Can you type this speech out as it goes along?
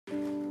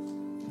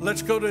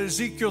Let's go to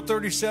Ezekiel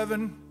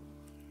 37.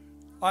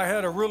 I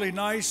had a really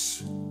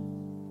nice,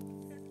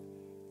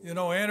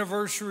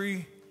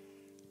 anniversary.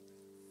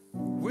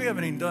 We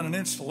haven't even done an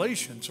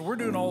installation, so we're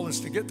doing all this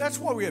together. That's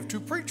why we have two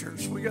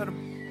preachers. We got to.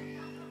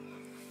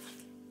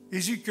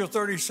 Ezekiel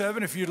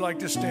 37, if you'd like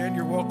to stand,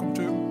 you're welcome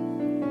to.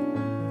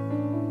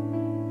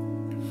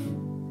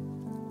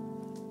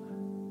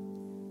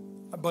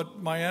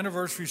 But my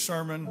anniversary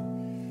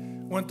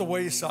sermon went the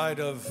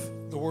wayside of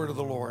the word of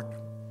the Lord.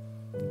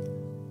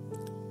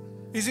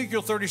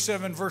 Ezekiel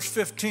 37, verse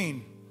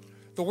 15.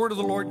 The word of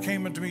the Lord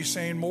came unto me,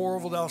 saying,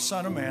 Moreover, thou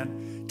son of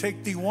man,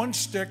 take thee one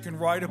stick and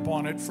write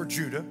upon it for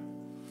Judah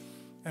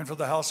and for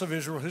the house of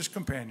Israel, his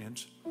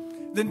companions.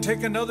 Then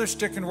take another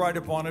stick and write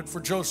upon it for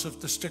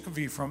Joseph, the stick of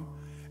Ephraim,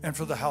 and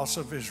for the house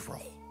of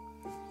Israel.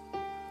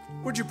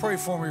 Would you pray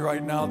for me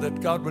right now that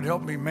God would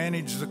help me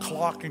manage the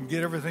clock and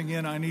get everything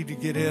in I need to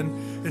get in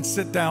and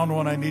sit down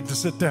when I need to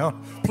sit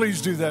down?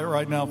 Please do that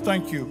right now.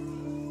 Thank you.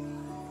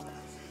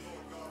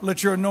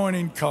 Let your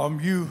anointing come.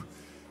 You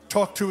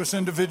talk to us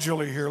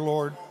individually here,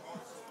 Lord.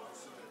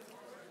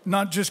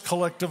 Not just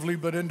collectively,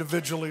 but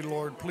individually,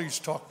 Lord. Please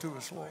talk to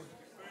us, Lord.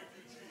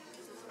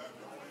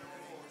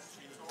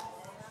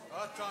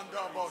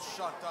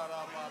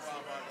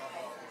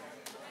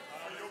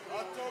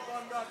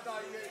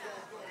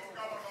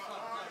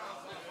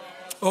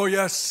 Oh,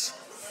 yes.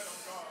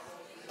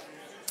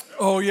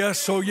 Oh,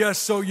 yes. Oh,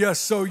 yes. Oh,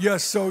 yes. Oh,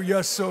 yes. Oh,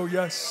 yes. Oh,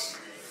 yes.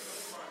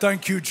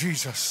 Thank you,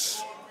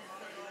 Jesus.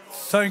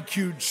 Thank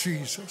you,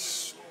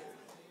 Jesus.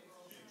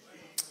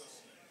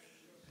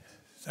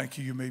 Thank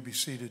you. You may be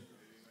seated.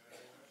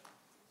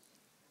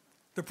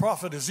 The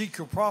prophet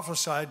Ezekiel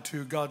prophesied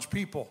to God's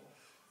people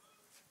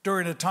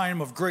during a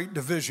time of great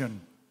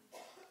division.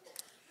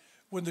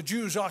 When the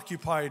Jews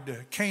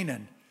occupied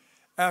Canaan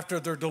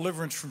after their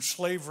deliverance from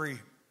slavery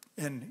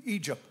in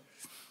Egypt,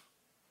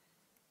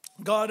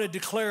 God had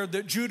declared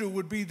that Judah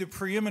would be the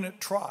preeminent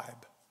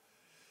tribe.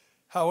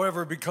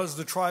 However, because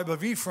the tribe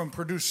of Ephraim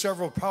produced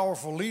several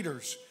powerful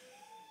leaders,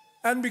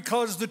 and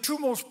because the two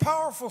most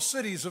powerful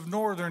cities of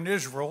northern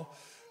Israel,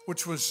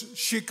 which was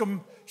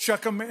Shechem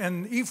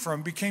and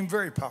Ephraim, became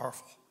very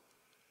powerful.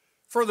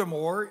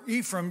 Furthermore,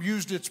 Ephraim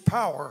used its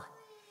power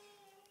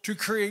to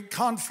create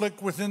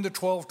conflict within the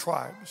 12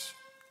 tribes.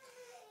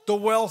 The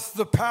wealth,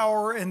 the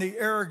power, and the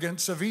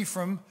arrogance of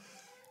Ephraim,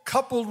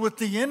 coupled with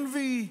the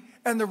envy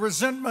and the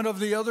resentment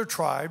of the other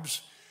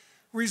tribes,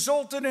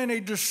 resulted in a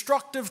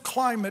destructive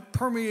climate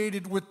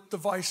permeated with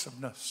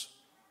divisiveness.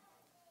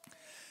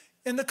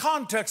 In the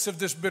context of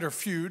this bitter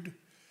feud,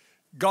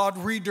 God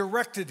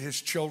redirected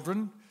his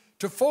children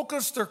to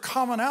focus on their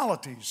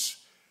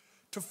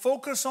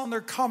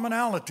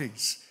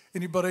commonalities.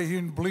 Anybody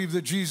here believe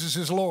that Jesus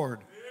is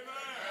Lord?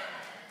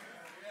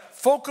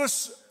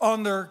 Focus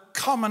on their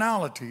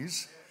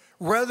commonalities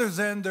rather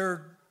than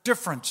their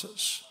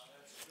differences.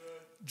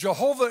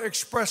 Jehovah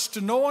expressed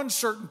to no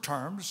uncertain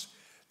terms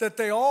that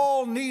they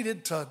all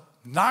needed to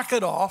knock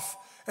it off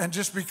and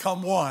just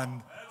become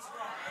one.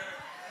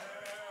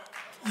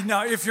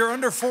 Now, if you're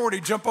under 40,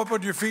 jump up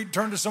on your feet,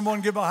 turn to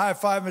someone, give them a high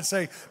five and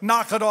say,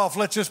 knock it off,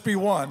 let's just be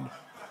one.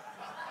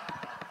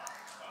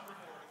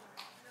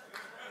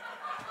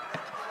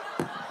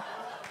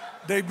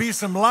 There be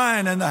some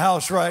lying in the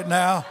house right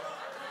now.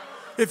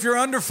 If you're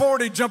under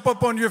 40, jump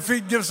up on your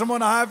feet, give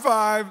someone a high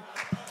five.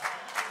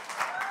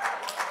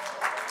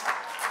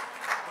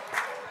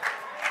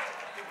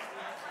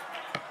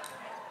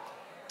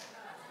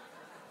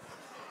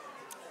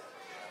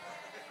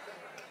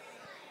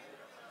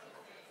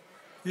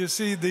 You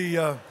see,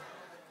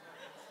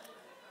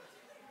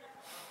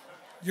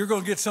 you're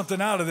going to get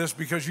something out of this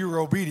because you were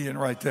obedient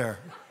right there.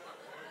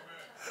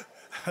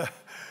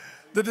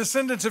 The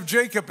descendants of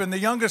Jacob and the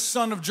youngest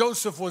son of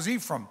Joseph was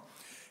Ephraim.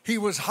 He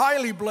was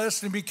highly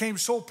blessed and became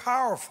so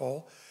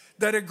powerful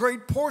that a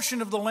great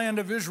portion of the land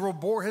of Israel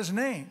bore his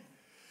name.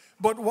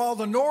 But while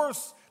the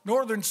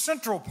northern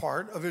central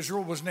part of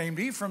Israel was named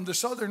Ephraim, the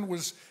southern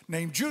was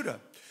named Judah.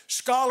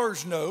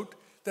 Scholars note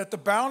that the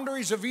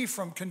boundaries of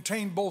Ephraim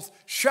contained both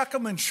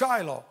Shechem and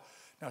Shiloh.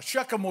 Now,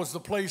 Shechem was the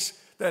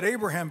place that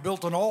Abraham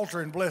built an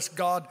altar and blessed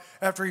God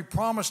after he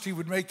promised he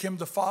would make him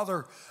the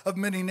father of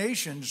many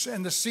nations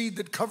and the seed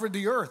that covered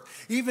the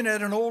earth. Even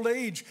at an old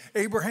age,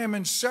 Abraham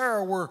and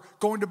Sarah were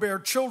going to bear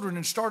children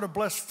and start a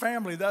blessed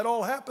family. That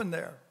all happened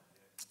there.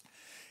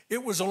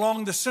 It was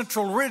along the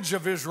central ridge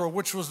of Israel,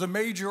 which was the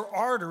major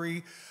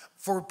artery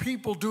for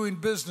people doing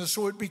business.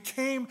 So it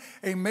became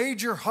a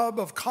major hub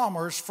of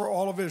commerce for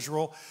all of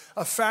Israel,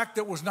 a fact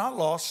that was not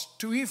lost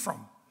to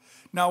Ephraim.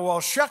 Now, while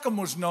Shechem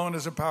was known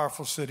as a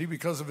powerful city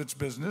because of its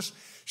business,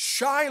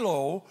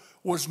 Shiloh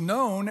was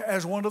known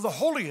as one of the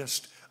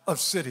holiest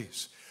of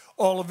cities.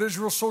 All of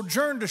Israel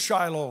sojourned to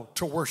Shiloh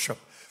to worship,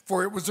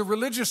 for it was the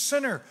religious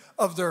center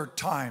of their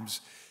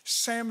times.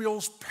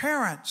 Samuel's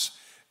parents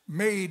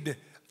made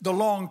the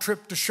long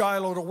trip to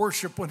Shiloh to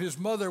worship when his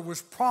mother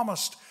was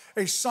promised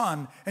a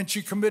son, and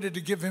she committed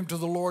to give him to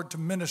the Lord to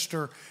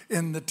minister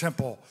in the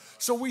temple.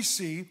 So we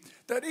see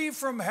that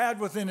Ephraim had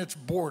within its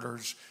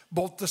borders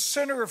both the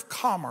center of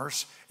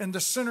commerce and the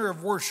center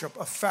of worship,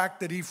 a fact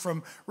that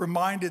Ephraim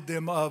reminded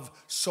them of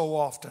so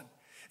often.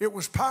 It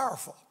was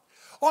powerful.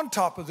 On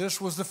top of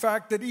this was the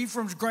fact that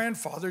Ephraim's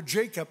grandfather,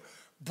 Jacob,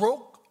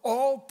 broke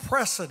all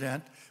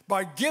precedent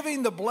by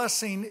giving the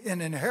blessing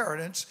in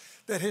inheritance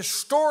that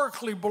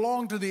historically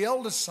belonged to the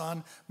eldest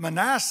son,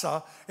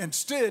 Manasseh.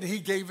 Instead, he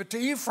gave it to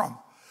Ephraim.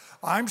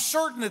 I'm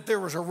certain that there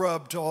was a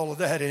rub to all of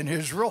that in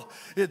Israel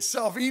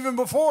itself, even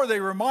before they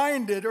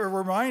reminded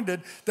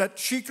that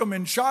Shechem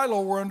and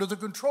Shiloh were under the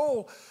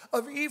control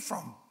of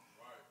Ephraim.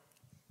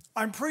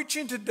 I'm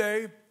preaching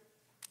today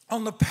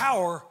on the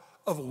power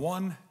of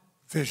one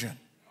vision.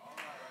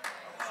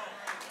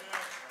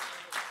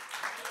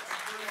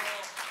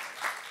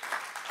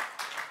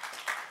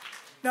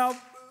 Now,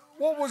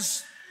 what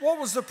was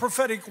the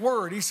prophetic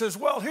word? He says,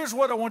 well, here's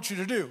what I want you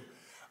to do.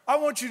 I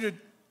want you to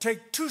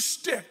take 2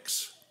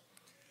 sticks,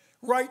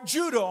 write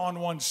Judah on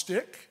one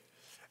stick,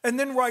 and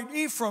then write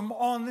Ephraim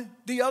on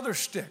the other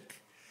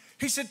stick.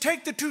 He said,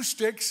 take the 2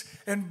 sticks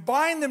and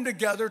bind them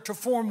together to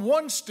form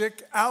one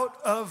stick out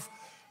of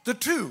the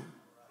 2.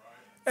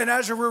 And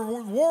as a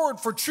reward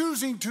for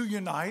choosing to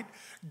unite,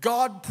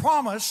 God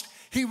promised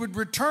he would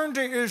return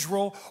to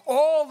Israel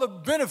all the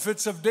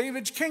benefits of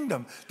David's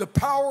kingdom. The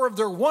power of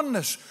their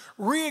oneness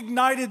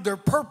reignited their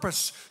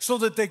purpose so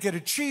that they could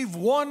achieve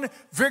one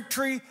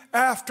victory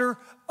after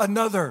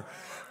another.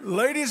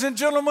 Ladies and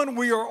gentlemen,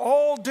 we are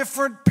all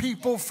different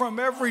people from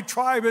every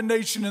tribe and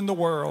nation in the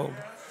world.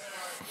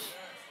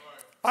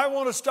 I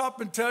want to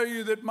stop and tell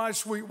you that my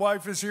sweet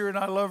wife is here and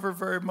I love her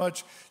very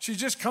much. She's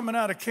just coming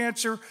out of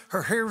cancer.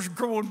 Her hair's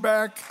growing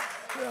back.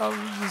 I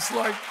was just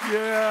like,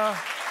 yeah.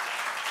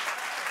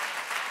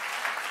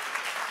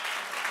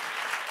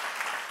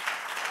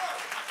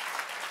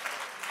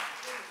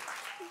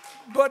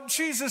 But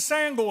she's a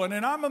sanguine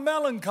and I'm a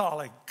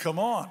melancholic. Come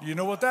on, you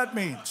know what that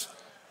means.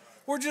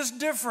 We're just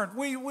different.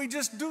 We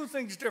just do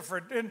things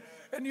different.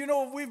 And you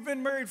know, we've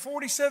been married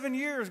 47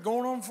 years,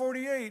 going on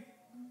 48.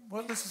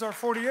 Well, this is our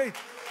 48th.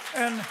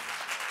 And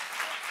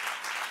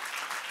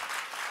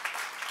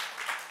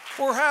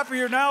we're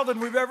happier now than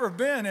we've ever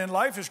been, and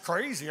life is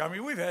crazy. I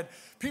mean, we've had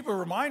people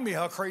remind me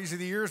how crazy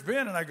the year's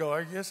been, and I go,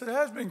 I guess it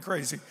has been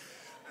crazy.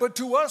 But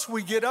to us,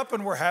 we get up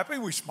and we're happy,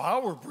 we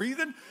smile, we're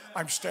breathing.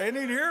 I'm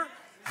standing here.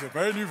 I said,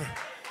 man,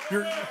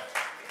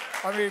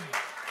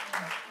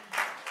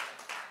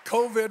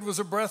 COVID was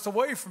a breath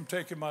away from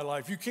taking my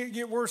life. You can't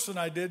get worse than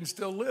I did and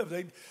still live.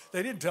 They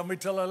didn't tell me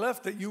till I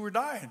left that you were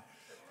dying.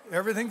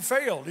 Everything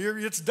failed.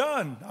 It's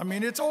done. I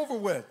mean, it's over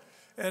with.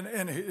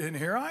 And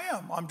here I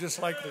am. I'm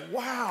just like,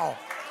 wow.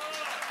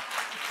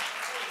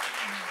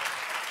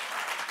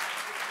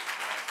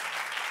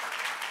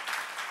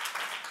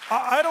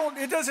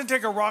 It doesn't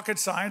take a rocket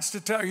science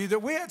to tell you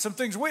that we had some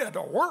things we had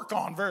to work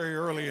on very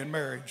early in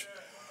marriage.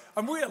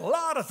 I mean, we had a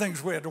lot of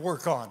things we had to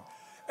work on.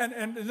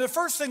 And the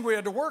first thing we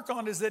had to work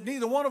on is that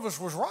neither one of us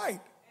was right.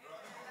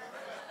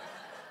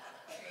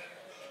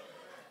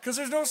 Because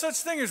there's no such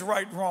thing as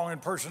right and wrong in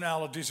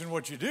personalities and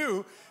what you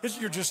do.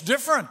 You're just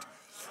different.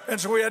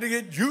 And so we had to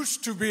get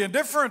used to being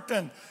different.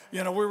 And,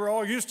 you know, we were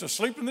all used to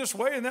sleeping this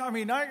way. And I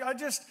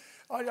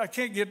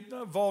can't get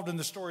involved in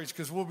the stories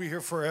because we'll be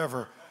here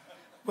forever.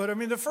 But, I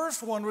mean, the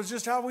first one was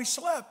just how we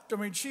slept. I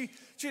mean, she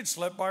had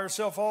slept by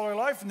herself all her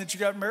life. And then she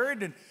got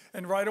married.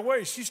 And right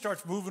away, she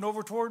starts moving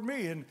over toward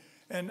me.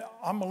 And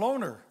I'm a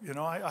loner. You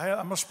know,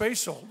 I'm a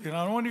spaceal. You know,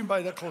 I don't want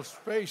anybody that close to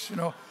space. You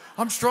know,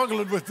 I'm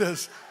struggling with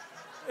this.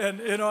 And,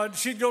 you know,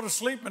 she'd go to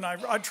sleep, and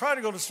I'd try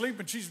to go to sleep,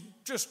 and she's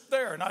just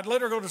there. And I'd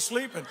let her go to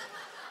sleep, and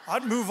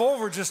I'd move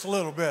over just a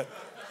little bit.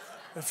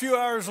 A few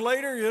hours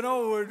later, you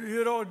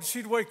know,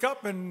 she'd wake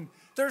up, and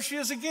there she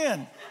is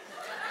again.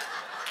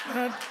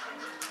 And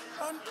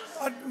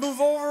I'd move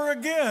over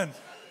again.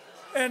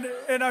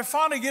 And I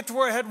finally get to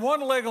where I had one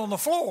leg on the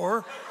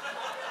floor.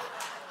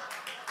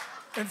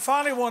 And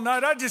finally one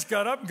night, I just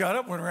got up,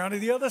 went around to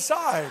the other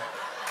side.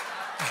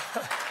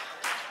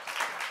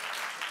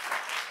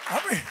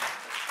 I mean,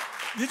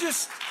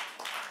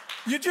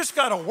 you just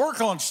got to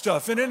work on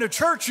stuff. And in the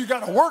church, you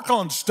got to work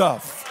on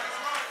stuff.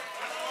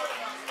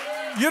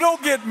 You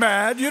don't get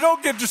mad. You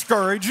don't get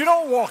discouraged. You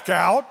don't walk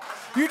out.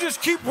 You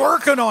just keep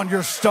working on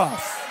your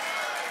stuff.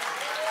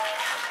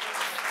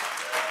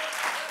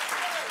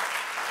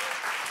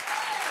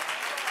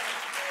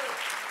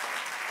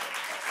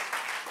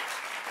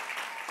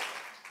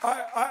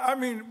 I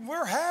mean,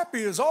 we're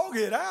happy as all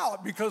get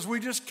out because we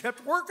just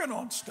kept working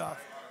on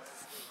stuff.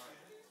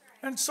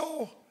 And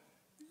so,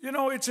 you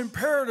know, it's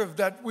imperative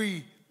that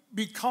we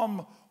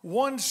become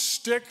one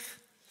stick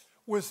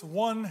with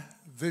one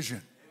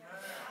vision.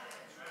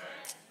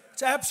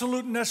 It's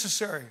absolutely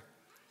necessary.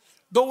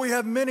 Though we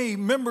have many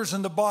members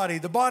in the body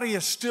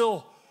is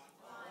still.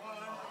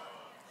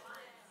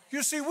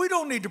 You see, we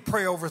don't need to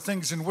pray over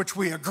things in which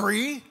we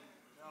agree.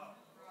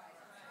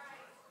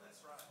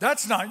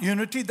 That's not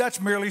unity,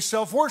 that's merely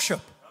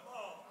self-worship.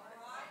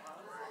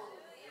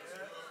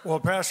 Well,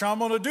 Pastor, I'm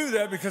going to do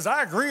that because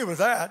I agree with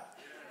that.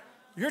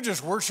 You're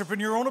just worshiping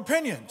your own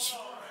opinions.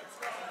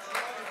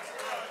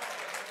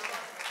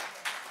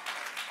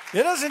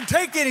 It doesn't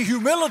take any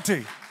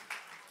humility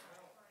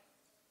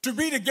to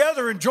be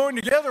together and join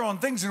together on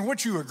things in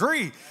which you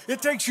agree.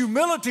 It takes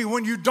humility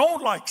when you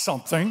don't like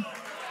something,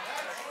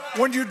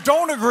 when you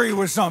don't agree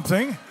with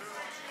something,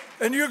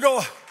 and you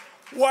go,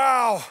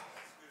 wow,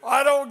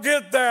 I don't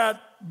get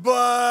that,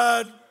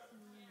 but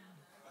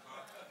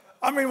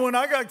I mean, when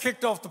I got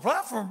kicked off the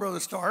platform, Brother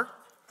Stark,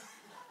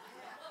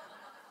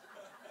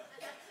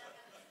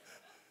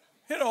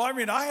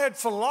 I had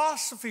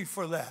philosophy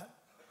for that.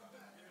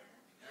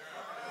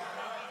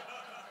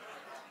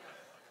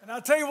 And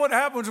I'll tell you what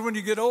happens when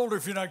you get older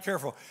if you're not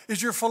careful,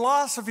 is your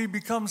philosophy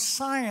becomes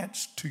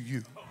science to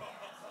you.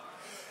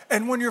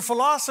 And when your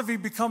philosophy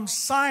becomes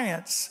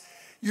science,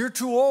 you're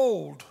too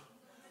old.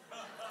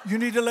 You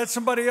need to let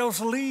somebody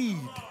else lead.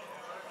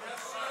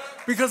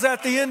 Because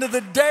at the end of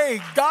the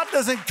day, God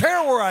doesn't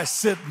care where I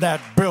sit in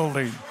that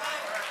building.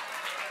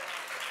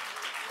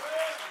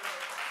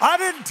 I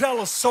didn't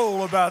tell a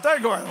soul about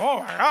that. Going,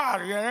 oh my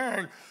God,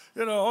 yeah.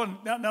 And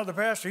now the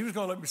pastor, he was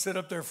going to let me sit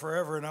up there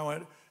forever. And I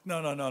went,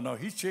 no,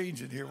 he's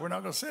changing here. We're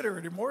not going to sit here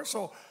anymore.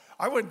 So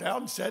I went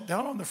down and sat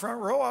down on the front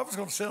row. I was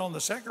going to sit on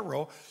the second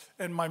row.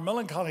 And my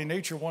melancholy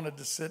nature wanted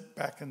to sit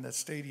back in the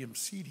stadium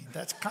seating.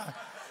 That's kind of,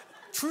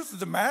 truth of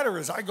the matter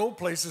is I go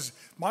places.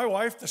 My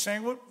wife, the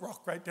same would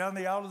walk right down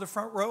the aisle of the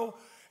front row.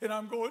 And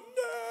I'm going,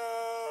 no.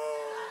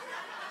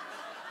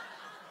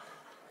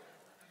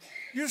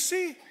 You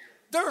see,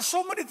 there are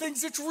so many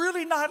things. It's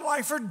really not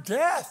life or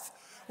death.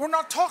 We're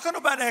not talking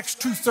about Acts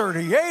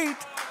 2:38.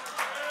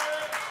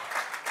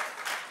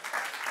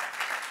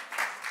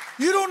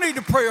 You don't need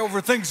to pray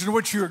over things in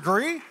which you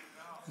agree.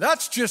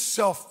 That's just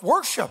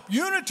self-worship.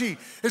 Unity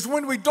is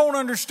when we don't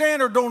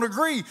understand or don't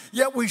agree,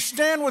 yet we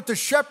stand with the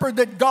shepherd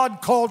that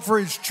God called for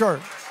his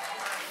church.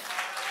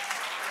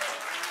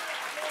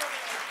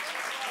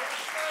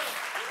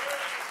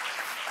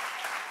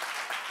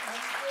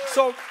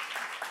 So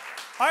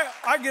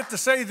I get to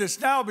say this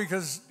now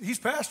because he's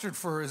pastored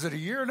for, is it a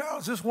year now?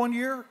 Is this 1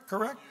 year,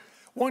 correct?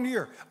 1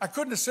 year. I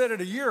couldn't have said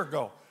it a year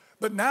ago.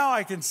 But now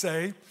I can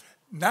say,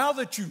 now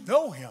that you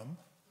know him,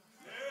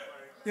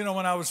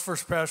 when I was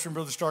first pastoring,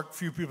 Brother Stark, a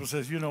few people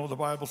says, the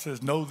Bible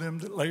says, know them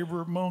that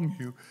labor among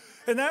you.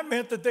 And that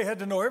meant that they had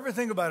to know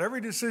everything about every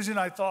decision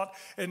I thought.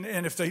 And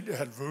if they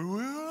had,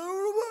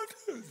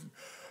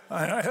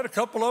 I had a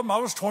couple of them. I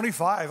was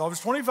 25. I was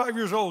 25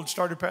 years old,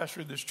 started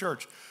pastoring this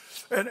church.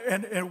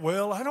 And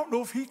well, I don't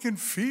know if he can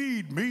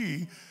feed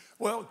me.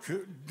 Well,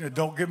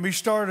 don't get me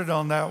started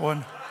on that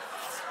one.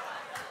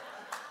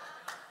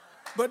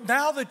 But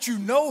now that you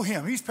know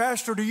him, he's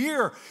pastored a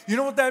year. You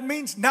know what that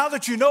means? Now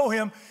that you know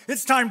him,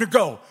 it's time to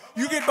go.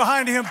 You get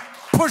behind him,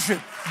 push it,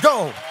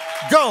 go,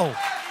 go,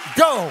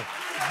 go,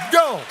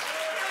 go.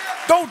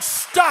 Don't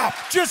stop,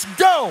 just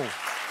go.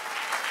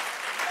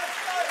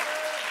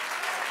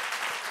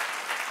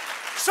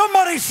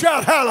 Somebody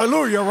shout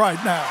hallelujah right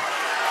now.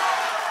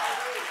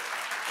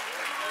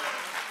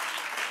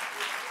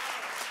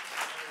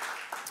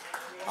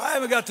 I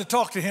haven't got to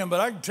talk to him, but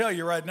I can tell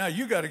you right now,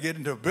 you got to get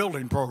into a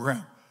building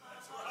program.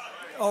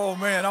 Oh,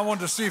 man, I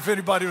wanted to see if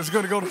anybody was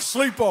going to go to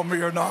sleep on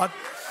me or not.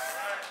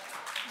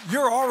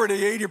 You're already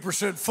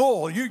 80%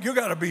 full. You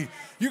got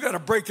to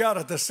break out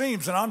at the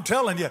seams. And I'm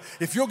telling you,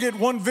 if you'll get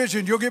one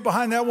vision, you'll get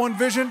behind that one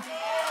vision.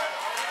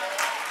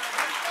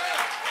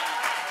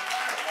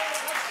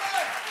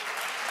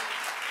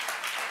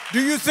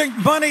 Do you think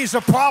money's a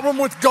problem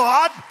with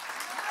God?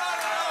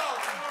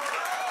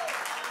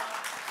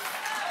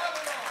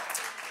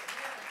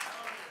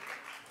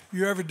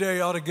 You every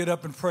day ought to get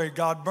up and pray,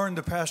 God, burn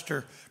the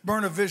pastor,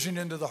 burn a vision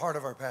into the heart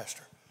of our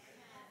pastor.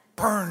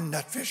 Burn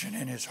that vision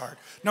in his heart.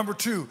 Number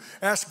 2,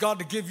 ask God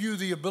to give you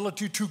the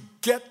ability to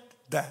get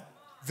that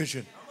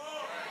vision.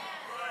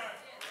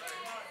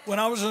 When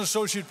I was an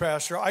associate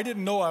pastor, I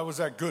didn't know I was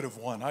that good of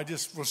one. I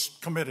just was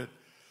committed.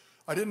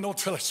 I didn't know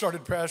until I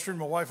started pastoring.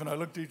 My wife and I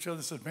looked at each other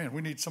and said, man,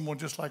 we need someone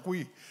just like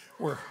we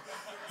were.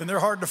 And they're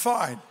hard to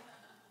find.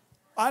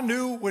 I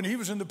knew when he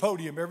was in the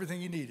podium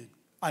everything he needed.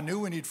 I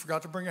knew when he'd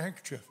forgot to bring a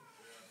handkerchief.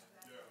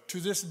 To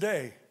this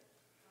day,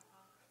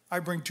 I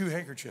bring 2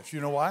 handkerchiefs.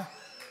 You know why?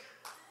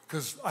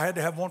 Because I had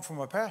to have one for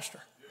my pastor.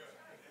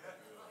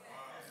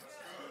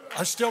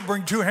 I still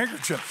bring 2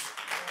 handkerchiefs.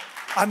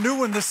 I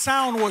knew when the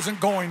sound wasn't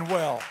going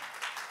well.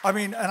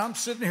 And I'm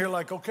sitting here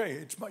like,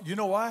 okay, you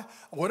know why?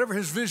 Whatever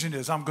his vision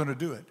is, I'm going to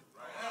do it.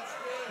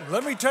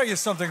 Let me tell you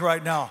something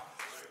right now.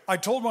 I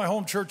told my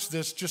home church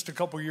this just a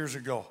couple years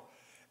ago,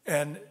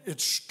 and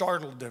it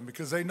startled them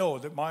because they know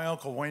that my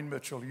uncle, Wayne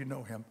Mitchell, you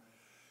know him,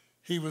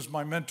 he was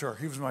my mentor.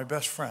 He was my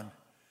best friend.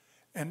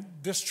 And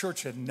this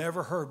church had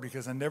never heard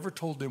because I never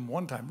told them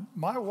one time.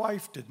 My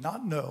wife did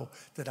not know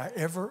that I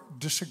ever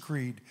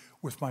disagreed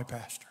with my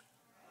pastor.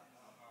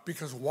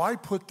 Because why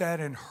put that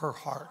in her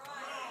heart?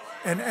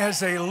 And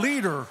as a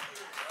leader,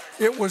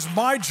 it was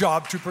my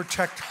job to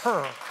protect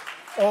her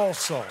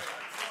also.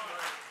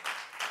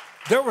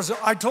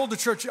 I told the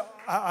church,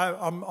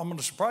 I'm going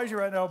to surprise you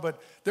right now,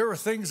 but there were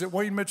things that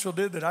Wayne Mitchell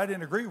did that I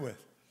didn't agree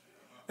with.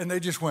 And they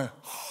just went,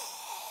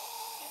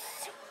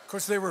 of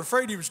course, they were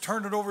afraid he was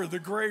turning over the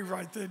grave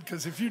right then,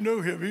 because if you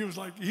knew him,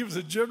 he was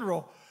a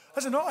general. I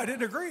said, no, I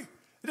didn't agree.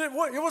 It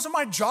wasn't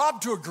my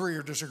job to agree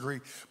or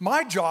disagree.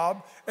 My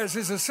job as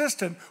his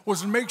assistant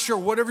was to make sure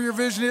whatever your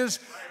vision is,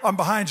 I'm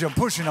behind you. I'm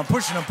pushing.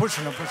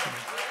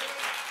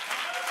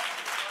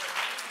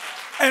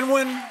 And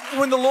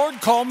when the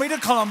Lord called me to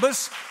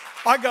Columbus,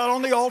 I got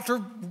on the altar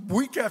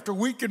week after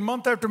week and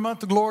month after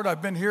month. Lord,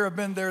 I've been here, I've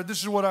been there.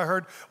 This is what I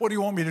heard. What do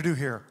you want me to do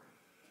here?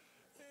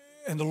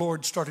 And the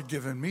Lord started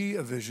giving me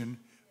a vision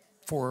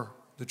for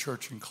the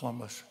church in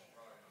Columbus.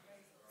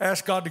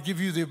 Ask God to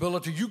give you the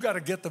ability. You got to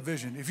get the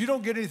vision. If you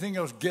don't get anything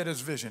else, get his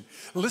vision.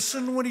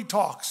 Listen when he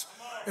talks.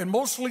 And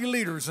mostly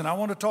leaders, and I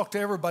want to talk to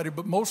everybody,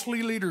 but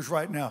mostly leaders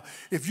right now.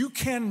 If you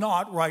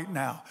cannot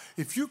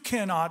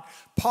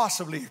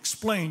possibly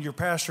explain your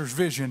pastor's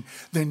vision,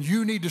 then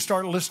you need to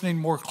start listening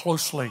more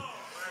closely.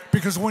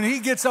 Because when he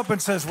gets up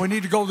and says, we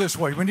need to go this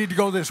way,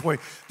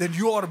 then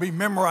you ought to be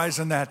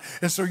memorizing that.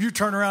 And so you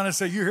turn around and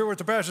say, you hear what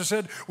the pastor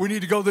said? We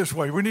need to go this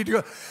way. We need to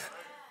go.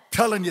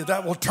 Telling you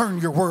that will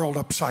turn your world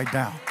upside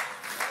down.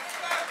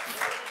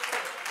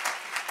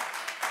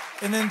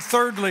 And then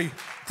thirdly,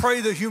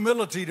 pray the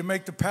humility to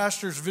make the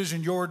pastor's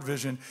vision your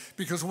vision.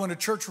 Because when a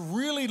church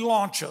really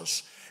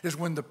launches is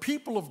when the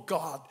people of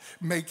God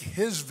make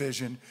his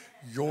vision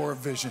your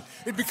vision.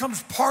 It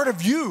becomes part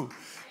of you.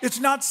 It's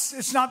not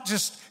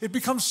just, it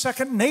becomes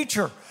second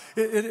nature.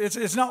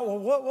 It's not, well,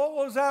 what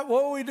was that?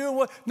 What were we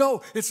doing?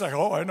 No, it's like,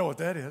 oh, I know what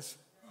that is.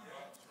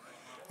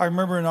 I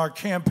remember in our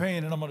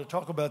campaign, and I'm going to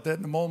talk about that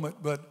in a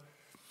moment, but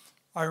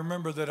I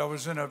remember that I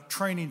was in a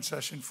training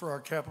session for our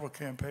capital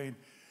campaign,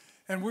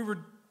 and we were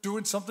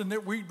doing something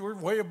that we were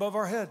way above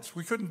our heads.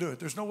 We couldn't do it.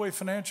 There's no way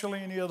financially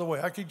any other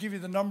way. I could give you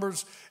the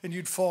numbers, and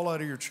you'd fall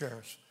out of your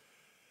chairs.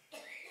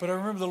 But I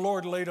remember the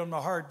Lord laid on my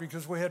heart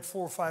because we had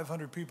 400 or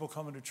 500 people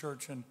coming to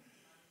church, and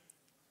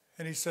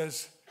he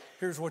says,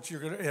 here's what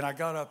you're going to, and I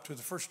got up to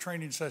the first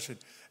training session,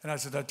 and I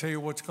said, I tell you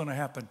what's going to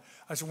happen.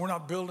 I said, we're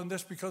not building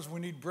this because we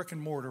need brick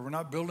and mortar. We're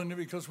not building it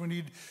because we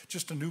need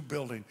just a new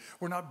building.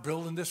 We're not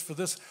building this for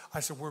this. I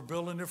said, we're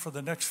building it for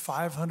the next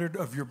 500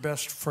 of your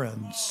best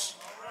friends.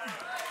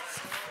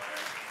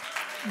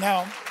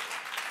 Now,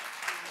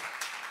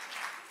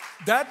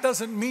 that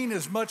doesn't mean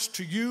as much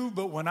to you,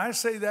 but when I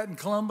say that in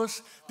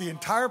Columbus, the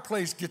entire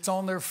place gets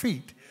on their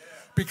feet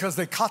because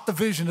they caught the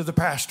vision of the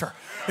pastor.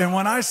 And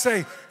when I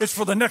say it's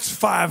for the next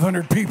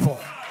 500 people,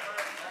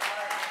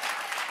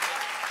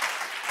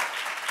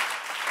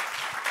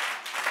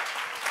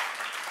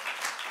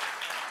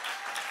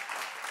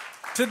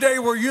 today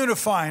we're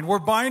unifying. We're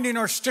binding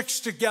our sticks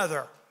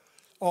together.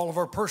 All of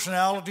our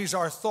personalities,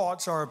 our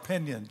thoughts, our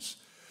opinions.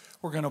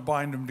 We're going to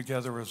bind them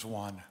together as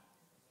one.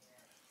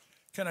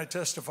 Can I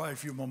testify a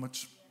few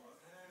moments?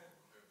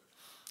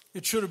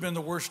 It should have been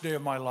the worst day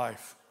of my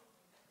life.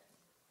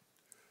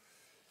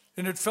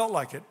 And it felt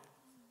like it.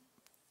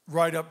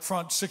 Right up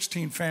front,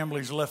 16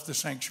 families left the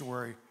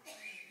sanctuary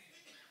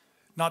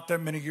not that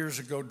many years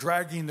ago,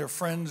 dragging their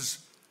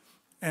friends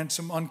and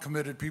some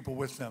uncommitted people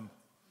with them.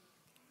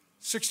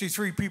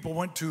 63 people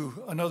went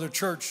to another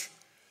church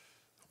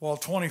while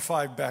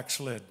 25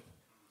 backslid.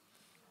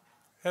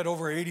 Had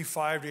over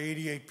 85 to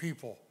 88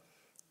 people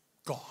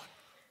gone.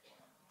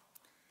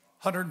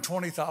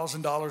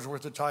 $120,000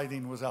 worth of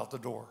tithing was out the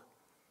door.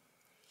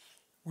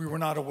 We were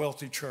not a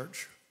wealthy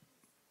church.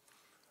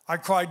 I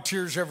cried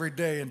tears every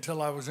day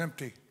until I was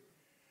empty.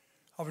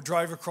 I would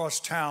drive across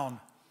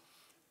town.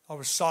 I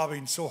was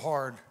sobbing so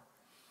hard.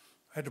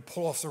 I had to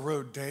pull off the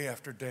road day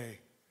after day.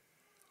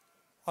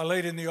 I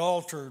laid in the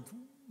altar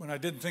when I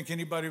didn't think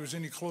anybody was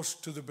any closer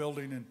to the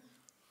building, and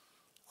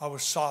I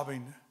was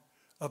sobbing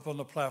up on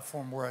the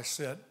platform where I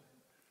sat.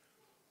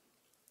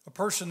 A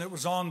person that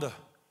was on the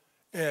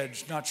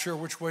edge, not sure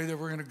which way they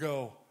were going to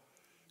go,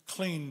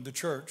 cleaned the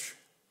church.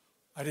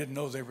 I didn't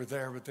know they were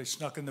there, but they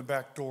snuck in the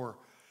back door.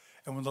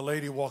 And when the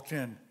lady walked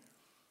in,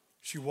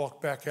 she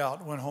walked back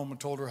out, went home and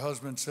told her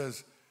husband,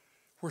 says,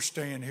 we're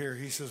staying here.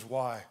 He says,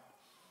 why?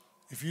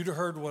 If you'd have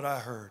heard what I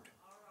heard,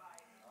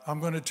 I'm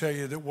going to tell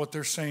you that what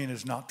they're saying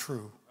is not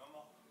true.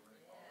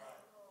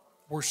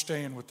 We're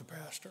staying with the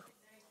pastor.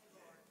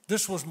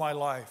 This was my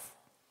life.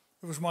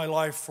 It was my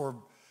life for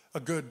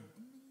a good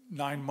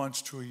 9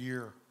 months to a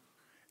year.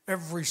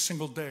 Every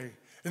single day.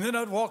 And then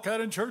I'd walk out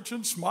in church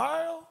and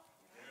smile.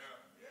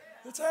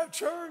 Let's have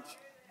church.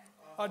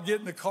 I'd get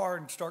in the car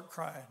and start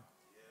crying.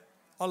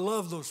 I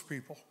love those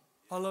people.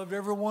 I loved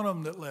every one of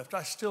them that left.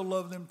 I still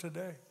love them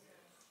today.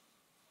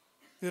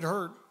 It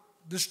hurt.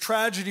 This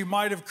tragedy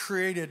might have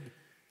created,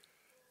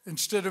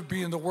 instead of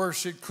being the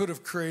worst, it could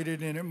have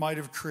created, and it might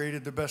have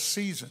created the best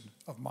season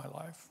of my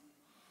life.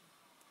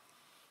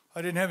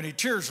 I didn't have any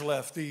tears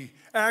left. The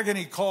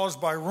agony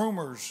caused by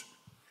rumors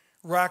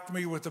racked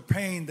me with a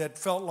pain that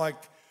felt like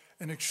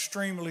an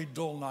extremely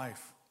dull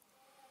knife.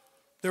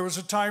 There was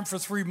a time for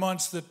 3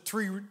 months that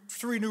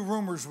three new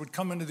rumors would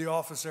come into the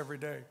office every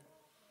day.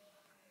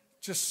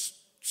 Just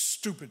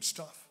stupid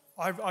stuff.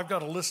 I've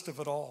got a list of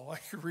it all. I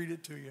could read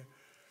it to you.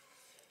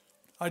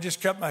 I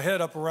just kept my head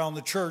up around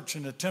the church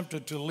and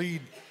attempted to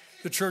lead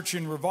the church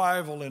in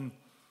revival, and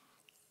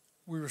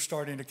we were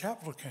starting a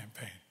capital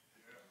campaign.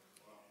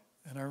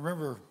 And I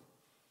remember,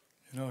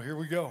 here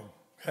we go.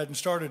 Hadn't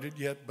started it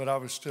yet, but I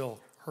was still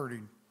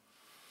hurting.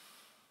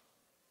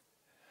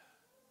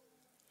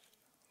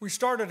 We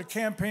started a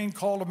campaign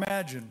called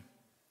Imagine.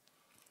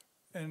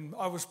 And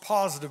I was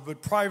positive,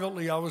 but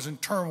privately I was in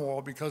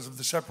turmoil because of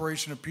the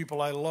separation of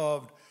people I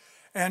loved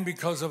and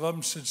because of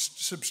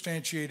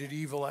unsubstantiated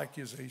evil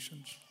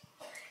accusations.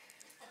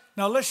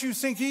 Now, lest you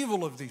think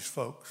evil of these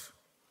folks,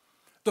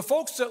 the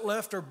folks that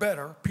left are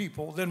better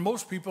people than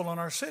most people in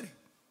our city,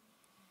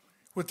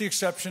 with the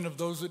exception of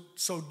those that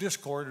sow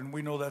discord, and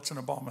we know that's an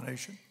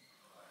abomination.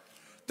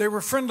 They were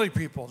friendly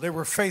people. They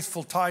were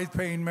faithful,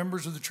 tithe-paying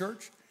members of the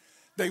church.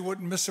 They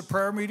wouldn't miss a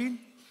prayer meeting.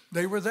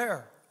 They were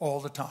there all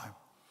the time.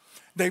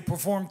 They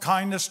performed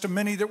kindness to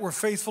many that were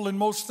faithful in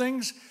most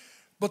things,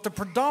 but the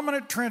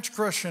predominant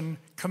transgression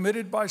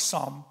committed by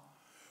some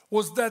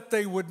was that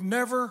they would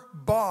never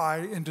buy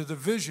into the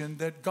vision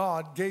that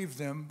God gave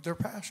them, their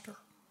pastor.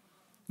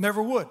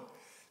 Never would.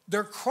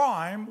 Their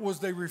crime was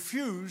they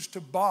refused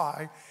to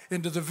buy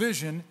into the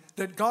vision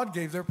that God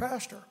gave their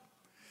pastor.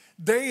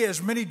 They,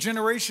 as many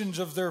generations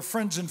of their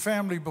friends and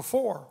family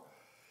before,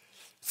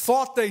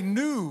 thought they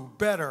knew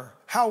better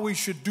how we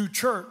should do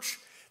church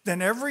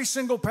than every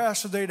single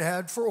pastor they'd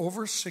had for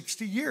over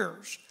 60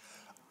 years.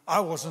 I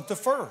wasn't the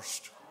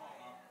first.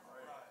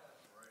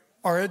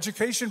 Our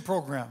education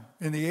program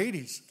in the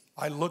 80s,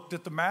 I looked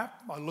at the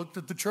map, I looked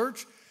at the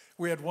church.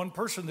 We had one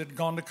person that had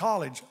gone to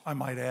college, I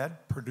might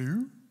add,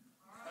 Purdue.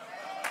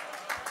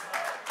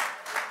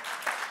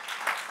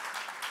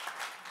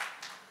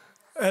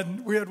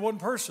 And we had one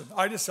person.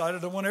 I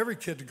decided I want every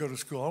kid to go to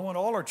school. I want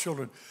all our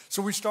children.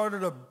 So we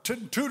started a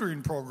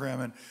tutoring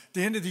program. And at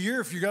the end of the year,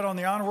 if you got on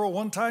the honor roll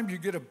one time, you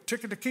get a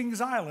ticket to Kings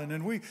Island.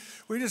 And we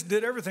just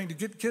did everything to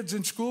get kids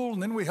in school,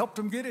 and then we helped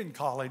them get in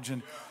college.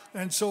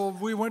 And so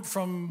we went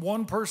from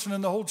one person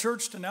in the whole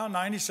church to now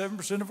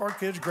 97% of our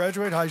kids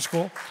graduate high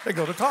school. They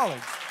go to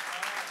college.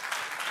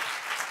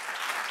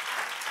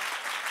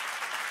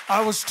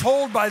 I was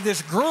told by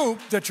this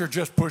group that you're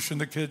just pushing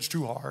the kids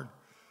too hard.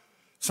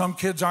 Some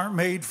kids aren't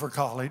made for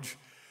college.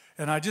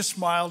 And I just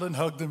smiled and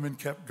hugged them and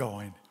kept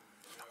going.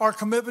 Our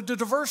commitment to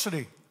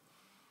diversity.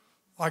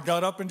 I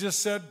got up and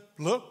just said,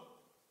 look,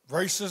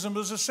 racism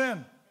is a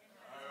sin.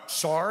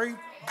 Sorry,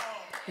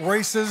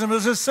 racism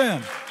is a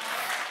sin.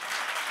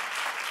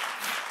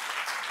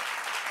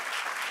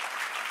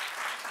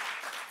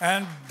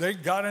 And they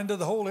got into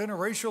the whole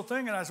interracial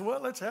thing, and I said,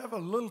 well, let's have a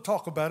little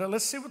talk about it.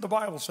 Let's see what the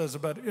Bible says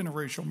about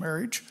interracial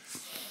marriage.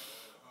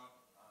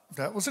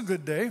 That was a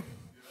good day.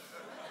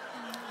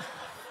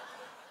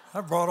 I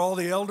brought all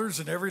the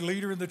elders and every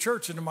leader in the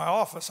church into my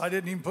office. I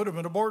didn't even put them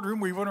in a boardroom.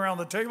 We went around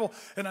the table,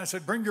 and I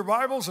said, bring your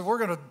Bibles, and we're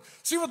going to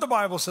see what the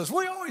Bible says.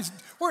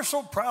 We're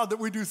so proud that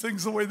we do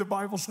things the way the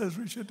Bible says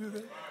we should do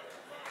that.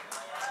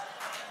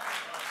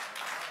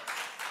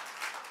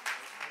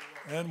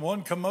 And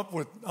one come up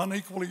with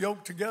unequally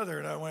yoked together,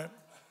 and I went,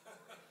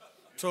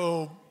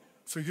 so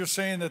you're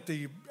saying that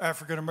the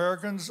African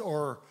Americans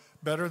are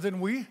better than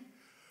we,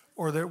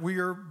 or that we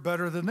are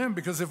better than them?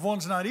 Because if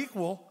one's not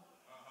equal,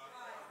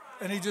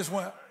 and he just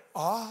went,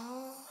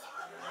 ah.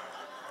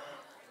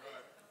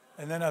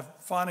 And then I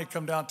finally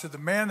come down to the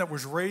man that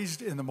was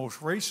raised in the most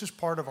racist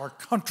part of our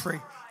country,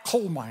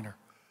 coal miner.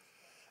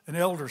 An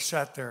elder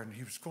sat there, and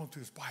he was going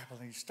through his Bible,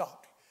 and he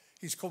stopped.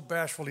 He's so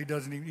bashful, he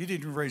didn't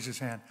even raise his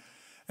hand.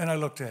 And I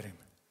looked at him,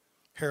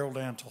 Harold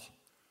Antle,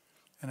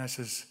 and I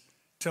says,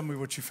 tell me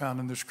what you found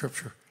in the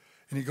scripture.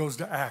 And he goes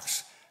to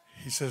Acts.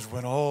 He says,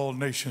 when all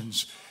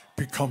nations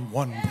become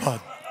one blood.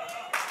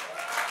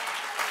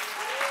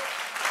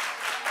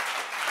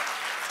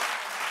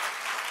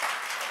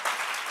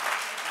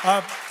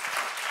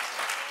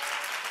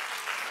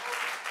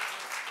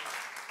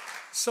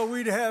 So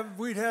we'd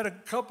had a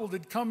couple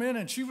that come in,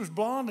 and she was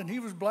blonde and he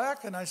was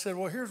black, and I said,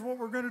 well, here's what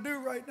we're going to do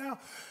right now.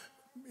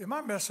 Am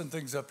I messing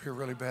things up here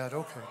really bad?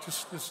 Okay,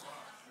 just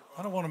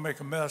I don't want to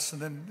make a mess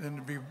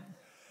and be.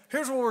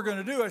 Here's what we're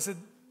going to do. I said,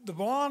 the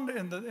blonde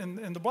and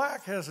the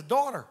black has a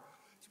daughter.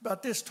 It's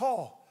about this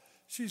tall.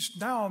 She's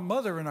now a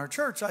mother in our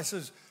church. I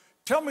says,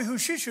 tell me who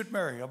she should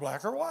marry, a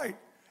black or white.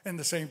 And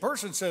the same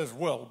person says,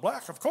 well,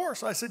 black, of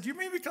course. I said, you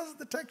mean because of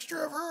the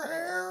texture of her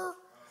hair?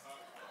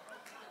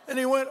 And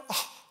he went,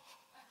 oh.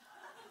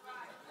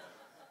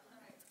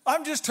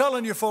 I'm just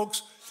telling you,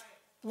 folks,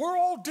 we're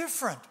all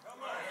different.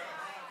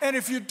 And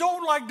if you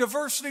don't like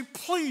diversity,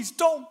 please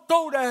don't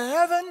go to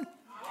heaven.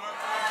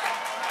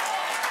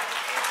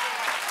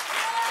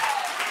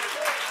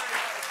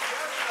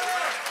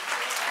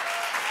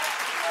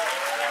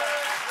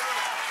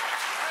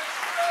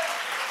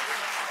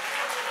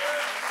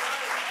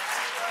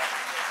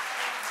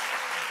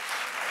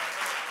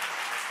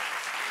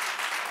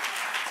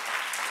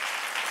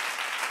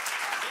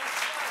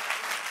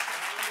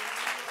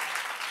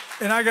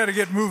 And I got to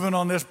get moving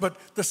on this, but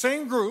the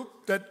same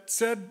group that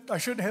said I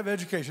shouldn't have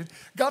education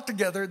got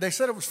together. They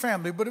said it was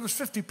family, but it was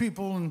 50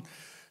 people and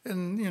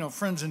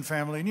friends and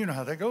family, and you know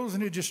how that goes,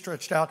 and it just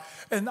stretched out.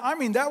 And I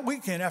mean, that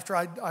weekend after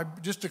I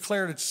just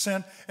declared it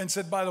sent and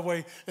said, by the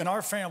way, in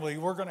our family,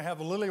 we're going to have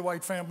a lily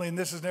white family, and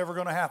this is never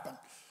going to happen.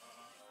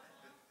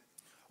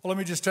 Well, let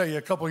me just tell you,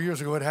 a couple of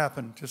years ago it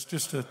happened, just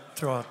to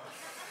throw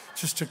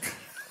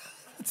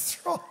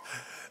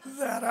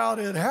that out,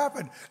 it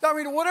happened. I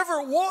mean, whatever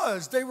it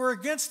was, they were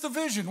against the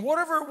vision.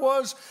 Whatever it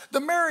was, the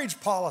marriage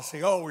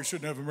policy. Oh, we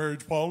shouldn't have a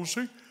marriage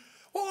policy.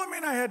 Well, I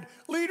mean, I had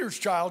leaders'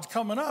 child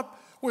coming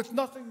up with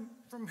nothing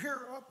from here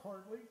up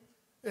hardly.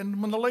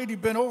 And when the lady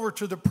bent over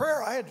to the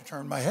prayer, I had to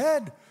turn my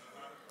head.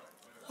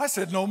 I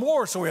said, no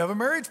more. So we have a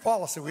marriage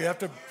policy. We got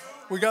to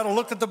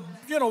look at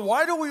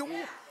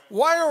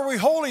why are we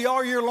holy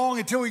all year long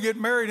until we get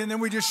married and then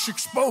we just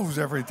expose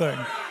everything?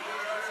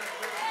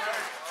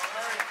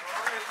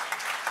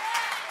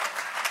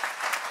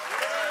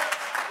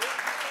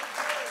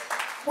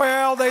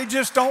 Well, they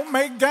just don't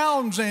make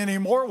gowns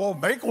anymore. Well,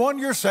 make one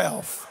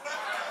yourself.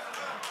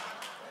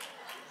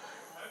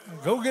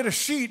 Go get a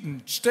sheet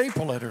and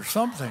staple it or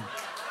something.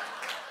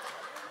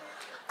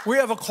 We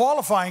have a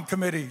qualifying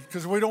committee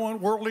because we don't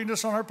want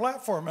worldliness on our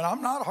platform. And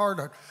I'm not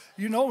hard.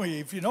 You know me.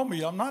 If you know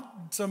me, I'm not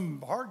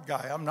some hard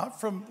guy. I'm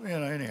not from,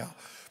 anyhow.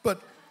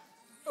 But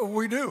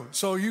we do.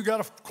 So you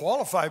got to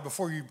qualify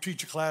before you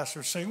teach a class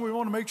or sing. We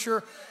want to make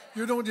sure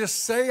you don't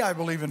just say, I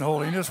believe in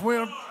holiness. We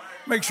want to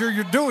make sure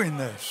you're doing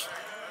this.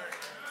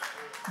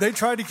 They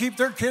try to keep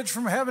their kids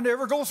from having to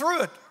ever go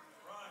through it.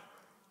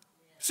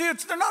 See,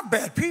 they're not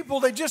bad people.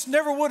 They just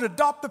never would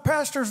adopt the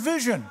pastor's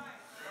vision.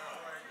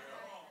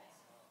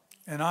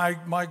 And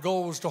my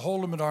goal was to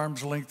hold them at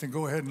arm's length and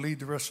go ahead and lead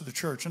the rest of the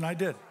church. And I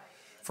did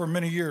for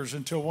many years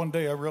until one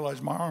day I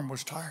realized my arm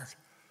was tired.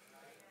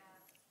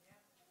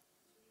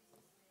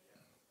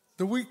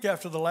 The week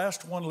after the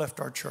last one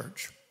left our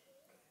church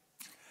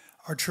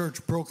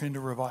broke into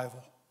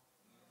revival.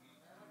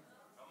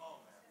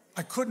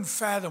 I couldn't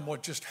fathom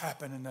what just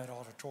happened in that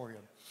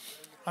auditorium.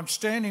 I'm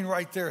standing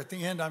right there at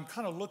the end. I'm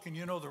kind of looking,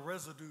 the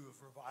residue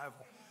of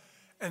revival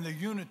and the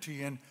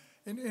unity. And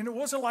it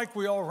wasn't like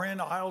we all ran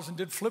the aisles and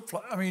did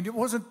flip-flop. I mean, it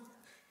wasn't.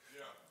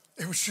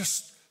 It was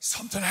just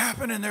something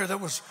happened in there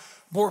that was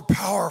more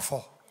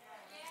powerful.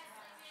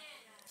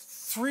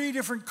 3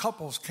 different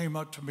couples came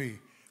up to me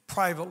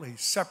privately,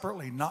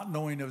 separately, not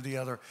knowing of the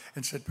other,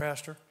 and said,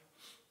 Pastor,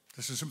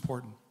 this is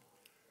important.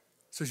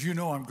 Says,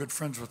 I'm good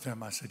friends with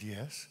them. I said,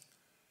 yes.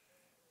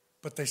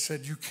 But they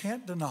said, you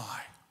can't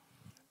deny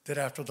that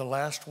after the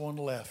last one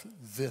left,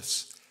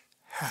 this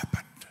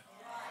happened.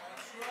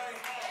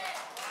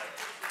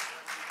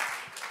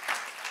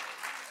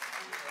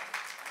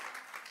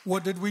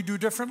 What did we do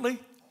differently?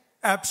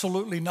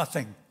 Absolutely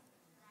nothing.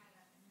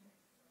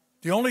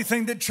 The only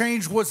thing that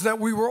changed was that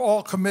we were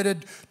all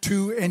committed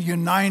to and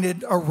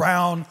united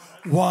around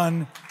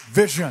one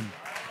vision.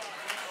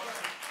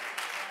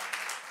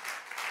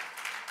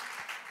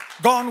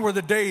 Gone were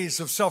the days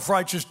of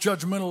self-righteous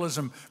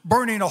judgmentalism,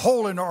 burning a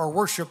hole in our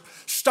worship,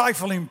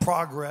 stifling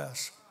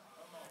progress.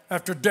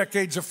 After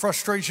decades of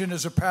frustration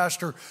as a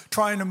pastor,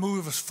 trying to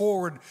move us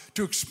forward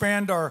to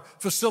expand our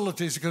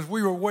facilities because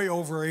we were way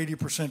over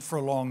 80% for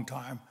a long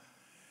time.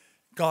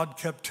 God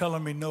kept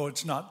telling me, no,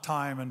 it's not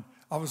time. And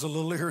I was a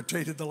little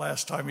irritated the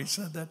last time he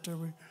said that to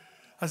me.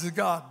 I said,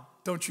 God,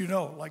 don't you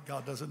know? Like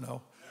God doesn't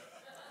know.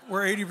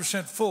 We're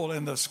 80% full.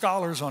 And the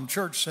scholars on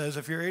church says,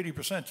 if you're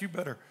 80%, you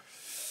better.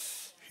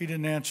 He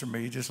didn't answer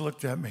me. He just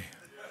looked at me.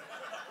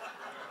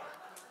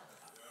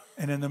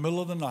 And in the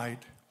middle of the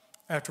night,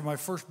 after my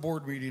first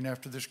board meeting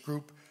after this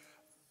group,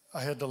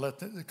 I had to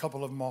let a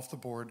couple of them off the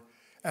board.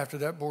 After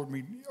that board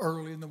meeting,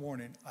 early in the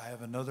morning, I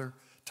have another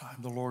time.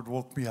 The Lord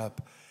woke me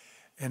up.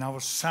 And I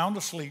was sound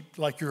asleep,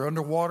 like you're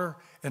underwater,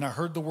 and I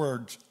heard the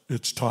words,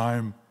 it's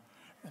time.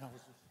 And I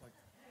was just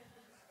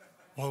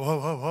like,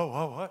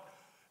 whoa, what?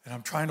 And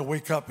I'm trying to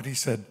wake up, and he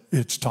said,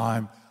 it's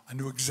time. I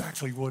knew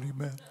exactly what he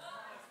meant.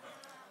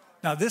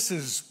 Now, this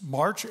is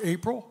March,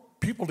 April.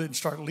 People didn't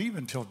start leaving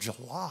until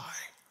July.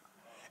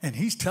 And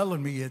he's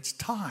telling me it's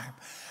time.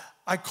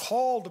 I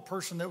called the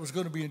person that was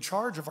going to be in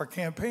charge of our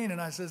campaign,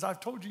 and I says, I've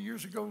told you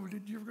years ago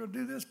that you were going to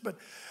do this, but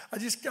I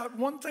just got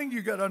one thing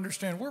you got to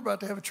understand. We're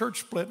about to have a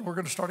church split, and we're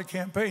going to start a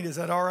campaign. Is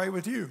that all right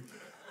with you?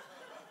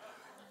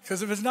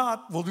 Because if it's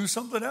not, we'll do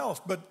something else.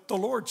 But the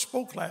Lord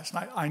spoke last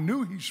night. I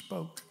knew he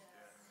spoke.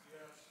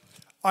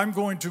 I'm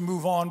going to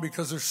move on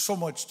because there's so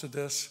much to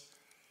this.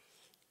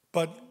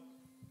 But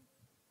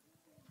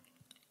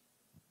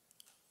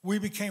we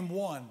became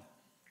one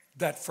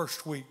that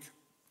first week.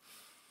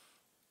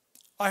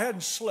 I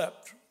hadn't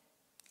slept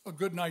a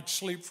good night's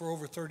sleep for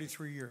over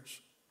 33 years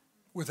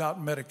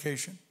without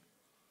medication.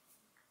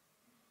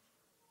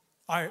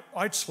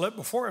 I'd slept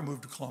before I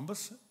moved to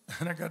Columbus,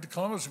 and I got to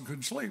Columbus and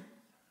couldn't sleep.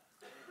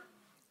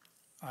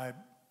 I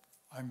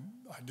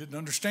didn't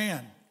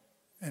understand.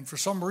 And for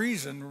some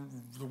reason,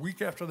 the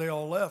week after they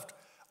all left,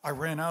 I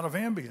ran out of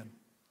Ambien.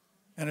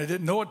 And I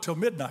didn't know it till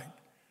midnight.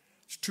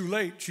 It's too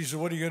late. She said,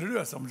 what are you going to do?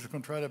 I said, I'm just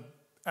going to try to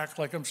act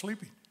like I'm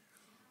sleeping.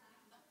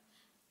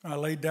 I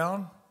laid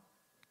down.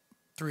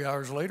 3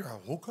 hours later, I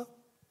woke up.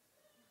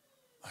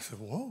 I said,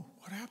 whoa,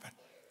 what happened?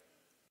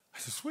 I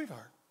said,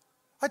 sweetheart,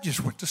 I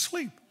just went to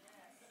sleep.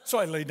 So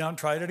I laid down,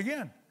 tried it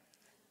again,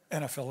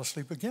 and I fell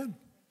asleep again.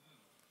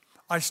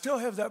 I still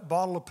have that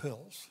bottle of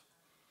pills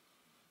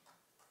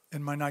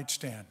in my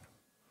nightstand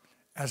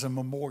as a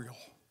memorial,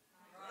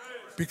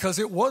 because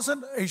it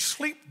wasn't a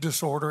sleep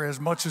disorder as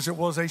much as it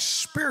was a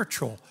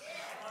spiritual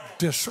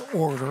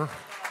disorder.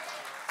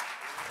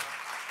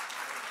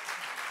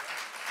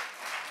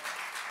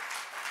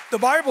 The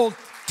Bible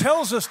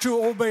tells us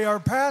to obey our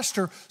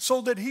pastor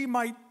so that he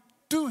might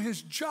do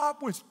his job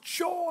with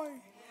joy.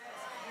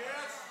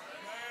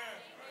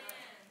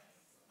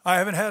 I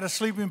haven't had a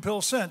sleeping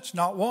pill since,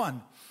 not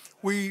one.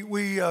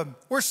 We're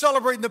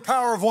celebrating the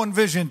power of one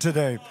vision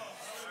today.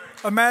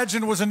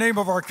 Imagine was the name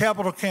of our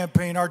capital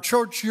campaign. Our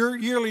church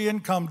yearly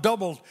income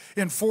doubled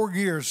in 4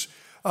 years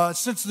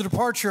after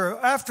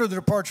the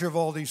departure of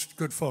all these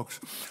good folks.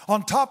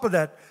 On top of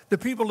that, the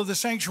people of the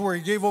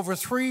sanctuary gave over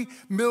 $3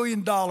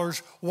 million,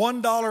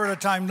 $1 at a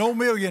time. No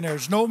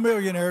millionaires.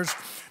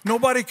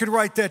 Nobody could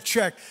write that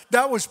check.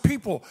 That was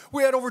people.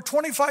 We had over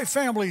 25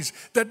 families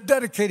that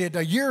dedicated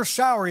a year's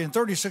salary in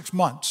 36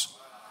 months.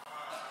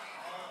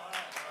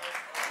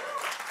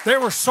 They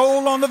were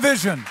sold on the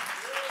vision.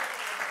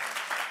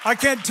 I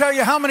can't tell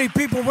you how many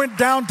people went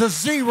down to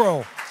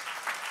zero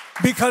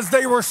because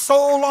they were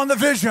sold on the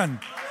vision.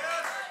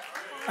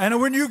 And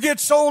when you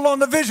get sold on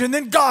the vision,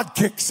 then God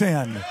kicks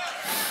in.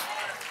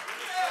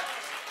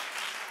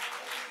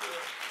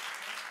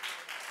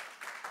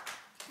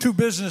 Two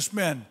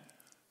businessmen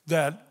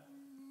that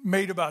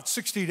made about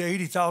 $60,000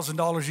 to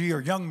 $80,000 a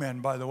year, young men,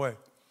 by the way.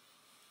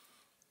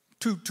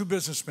 Two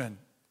businessmen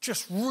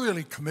just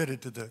really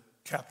committed to the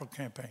capital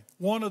campaign.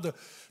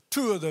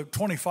 Two of the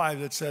 25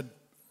 that said,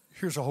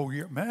 here's a whole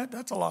year. Man,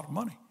 that's a lot of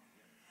money.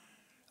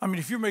 I mean,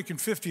 if you're making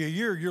 50 a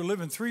year, you're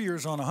living 3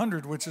 years on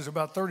 100, which is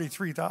about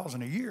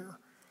 33,000 a year.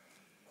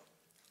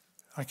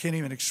 I can't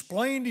even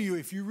explain to you,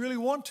 if you really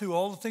want to,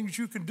 all the things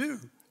you can do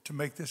to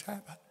make this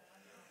happen.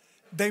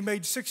 They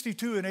made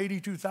 62 and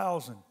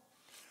 82,000.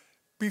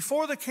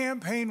 Before the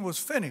campaign was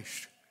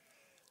finished,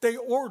 they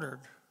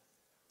ordered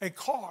a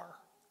car,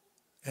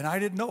 and I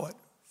didn't know it,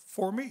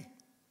 for me.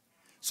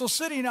 So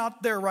sitting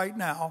out there right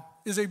now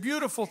is a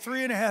beautiful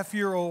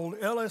 3.5-year-old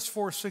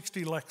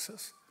LS460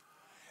 Lexus.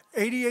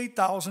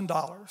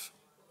 $88,000.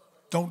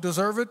 Don't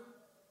deserve it.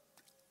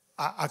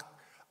 I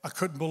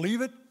couldn't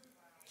believe it.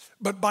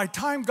 But by the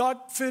time God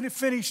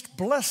finished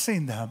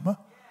blessing them,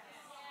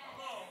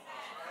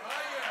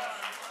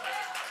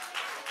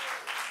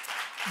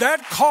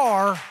 that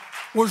car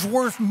was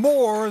worth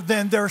more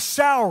than their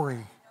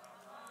salary.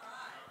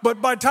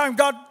 But by the time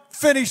God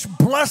finished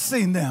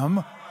blessing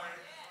them,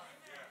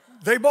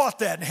 they bought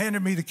that and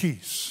handed me the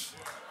keys.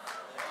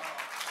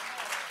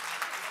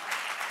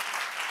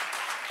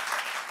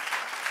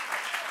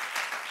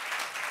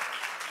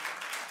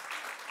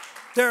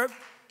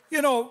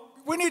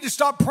 We need to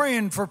stop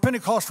praying for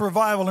Pentecostal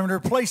revival and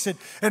replace it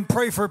and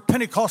pray for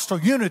Pentecostal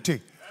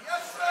unity.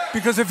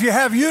 Because if you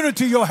have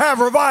unity, you'll have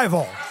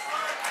revival.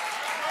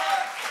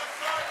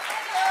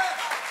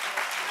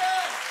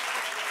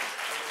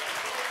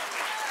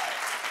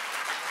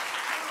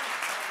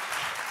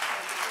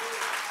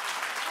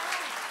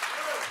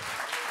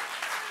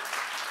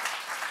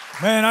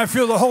 Man, I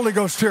feel the Holy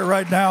Ghost here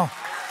right now.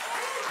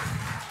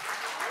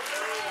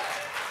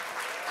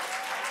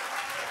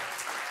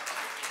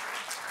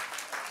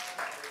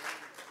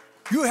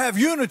 You have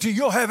unity,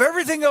 you'll have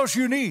everything else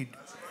you need.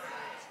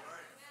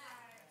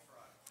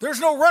 There's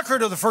no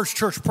record of the first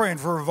church praying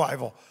for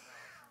revival.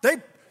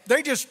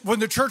 They just, when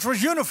the church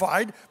was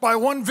unified by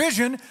one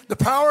vision, the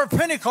power of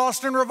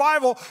Pentecost and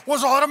revival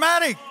was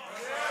automatic.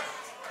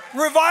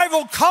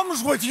 Revival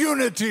comes with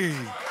unity.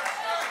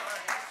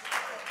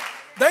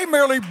 They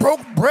merely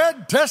broke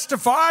bread,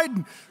 testified,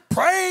 and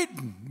prayed.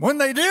 And when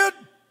they did,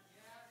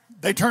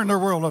 they turned their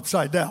world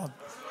upside down.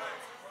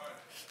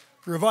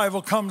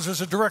 Revival comes as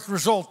a direct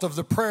result of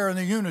the prayer and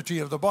the unity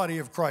of the body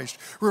of Christ.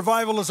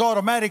 Revival is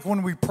automatic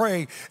when we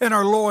pray and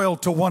are loyal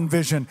to one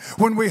vision.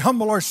 When we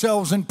humble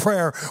ourselves in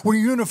prayer,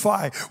 we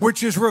unify,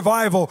 which is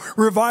revival.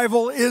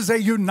 Revival is a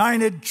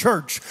united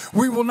church.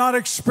 We will not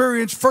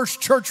experience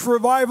first church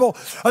revival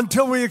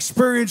until we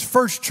experience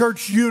first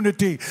church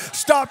unity.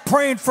 Stop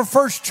praying for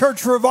first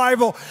church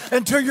revival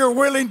until you're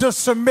willing to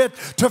submit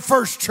to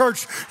first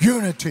church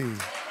unity.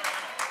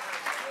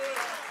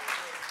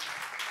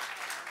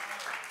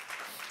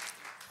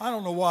 I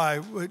don't know why.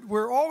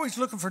 We're always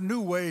looking for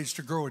new ways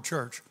to grow a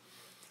church.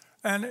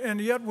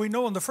 And yet we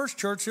know in the first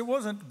church it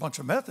wasn't a bunch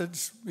of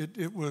methods.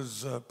 It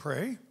was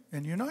pray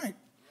and unite.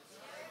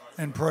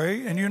 And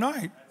pray and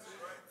unite.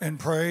 And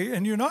pray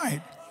and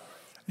unite.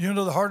 You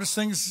know, the hardest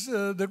things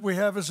that we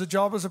have as a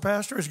job as a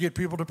pastor is get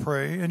people to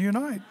pray and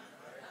unite.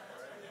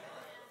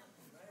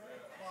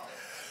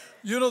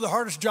 You know, the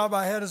hardest job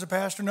I had as a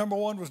pastor, number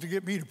one, was to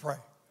get me to pray.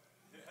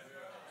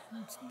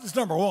 It's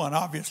number one,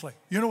 obviously.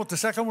 You know what the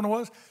second one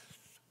was?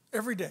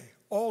 Every day,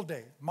 all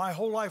day, my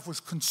whole life was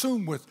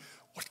consumed with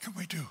what can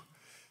we do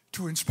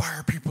to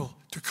inspire people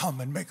to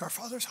come and make our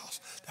Father's house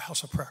the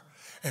house of prayer?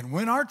 And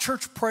when our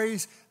church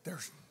prays,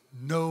 there's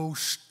no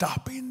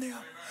stopping them.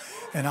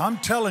 And I'm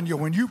telling you,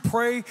 when you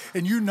pray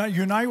and you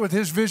unite with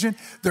his vision,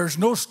 there's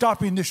no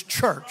stopping this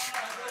church.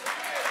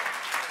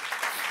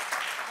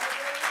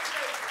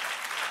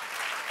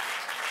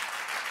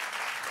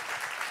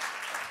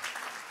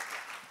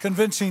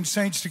 Convincing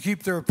saints to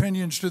keep their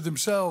opinions to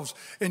themselves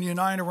and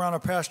unite around a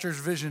pastor's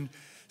vision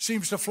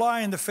seems to fly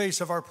in the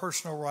face of our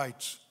personal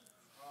rights.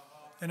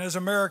 And as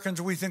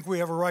Americans, we think we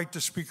have a right to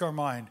speak our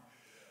mind.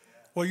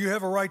 Well, you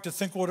have a right to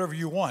think whatever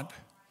you want.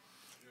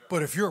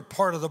 But if you're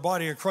part of the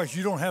body of Christ,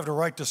 you don't have the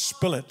right to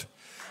spill it.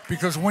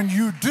 Because when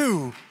you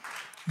do,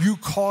 you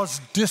cause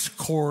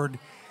discord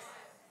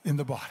in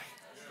the body.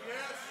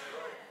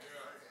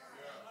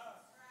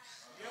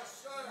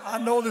 I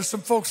know there's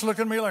some folks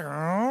looking at me like,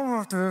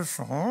 oh, this,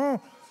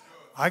 oh.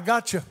 I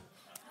got you.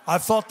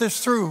 I've thought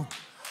this through.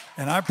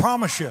 And I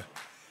promise you,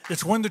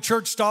 it's when the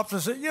church stops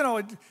and says,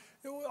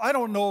 I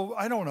don't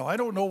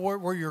know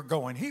where you're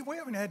going. We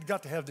haven't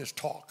got to have this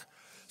talk.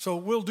 So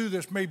we'll do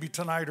this maybe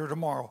tonight or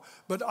tomorrow.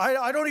 But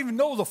I don't even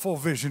know the full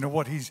vision of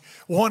what he's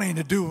wanting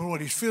to do and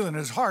what he's feeling in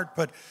his heart.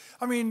 But,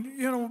 I mean,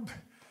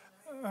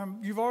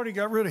 you've already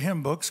got rid of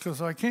hymn books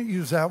because I can't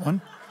use that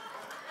one.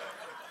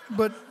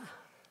 But,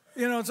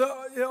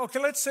 okay,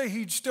 let's say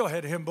he still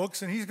had hymn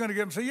books and he's going to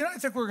get them and say, I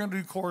think we're going to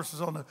do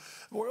choruses on the,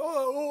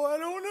 I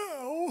don't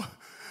know.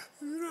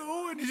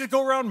 And you just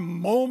go around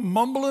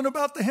mumbling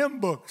about the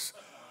hymn books.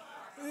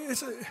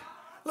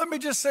 Let me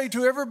just say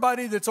to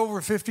everybody that's over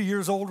 50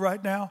 years old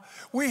right now,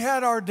 we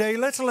had our day.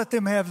 Let's let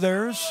them have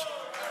theirs.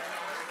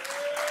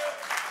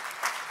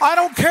 I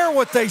don't care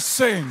what they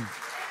sing.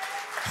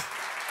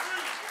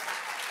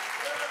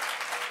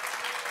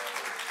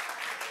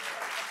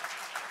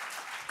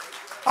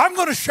 I'm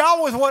going to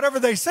shout with whatever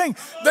they sing.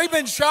 They've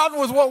been shouting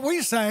with what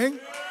we sang.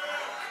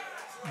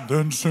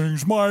 Then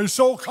sings my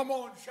soul. Come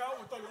on, shout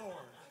with the Lord.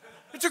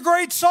 It's a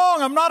great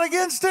song. I'm not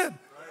against it.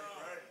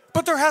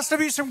 But there has to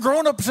be some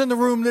grown-ups in the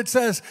room that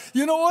says,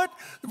 you know what?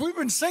 We've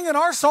been singing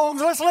our songs.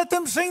 Let's let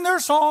them sing their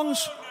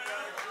songs.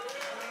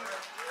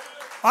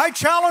 I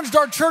challenged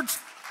our church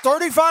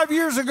 35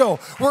 years ago.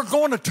 We're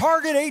going to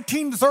target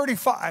 18 to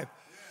 35.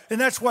 And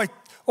that's why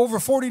over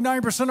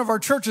 49% of our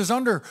church is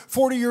under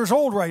 40 years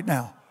old right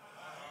now.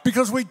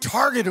 Because we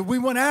targeted, we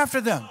went after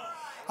them.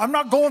 I'm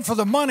not going for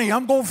the money.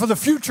 I'm going for the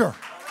future.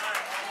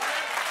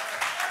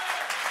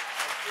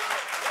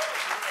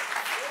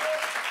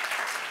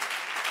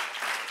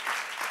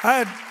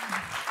 I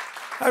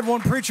had one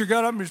preacher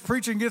got up and he's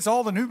preaching, gets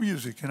all the new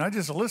music. And I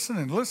just listen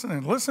and listen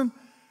and listen.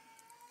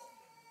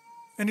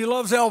 And he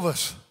loves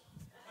Elvis.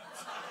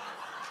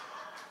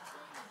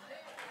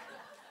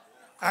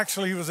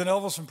 Actually, he was an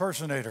Elvis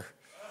impersonator.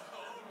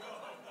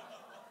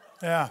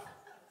 Yeah.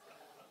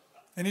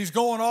 And he's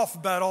going off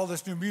about all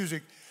this new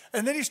music.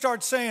 And then he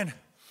starts saying,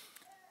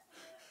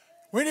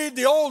 we need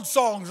the old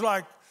songs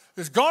like,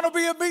 there's going to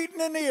be a meeting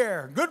in the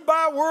air.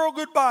 Goodbye, world,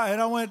 goodbye.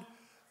 And I went,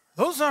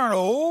 those aren't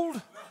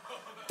old.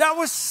 That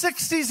was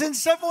 60s and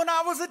 70s when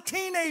I was a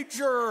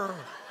teenager.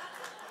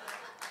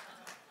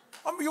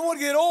 I mean, you want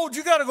to get old,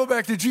 you got to go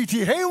back to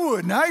G.T.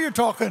 Haywood. Now you're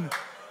talking.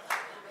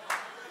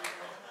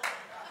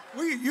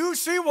 You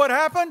see what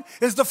happened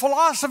is the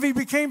philosophy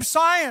became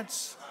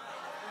science.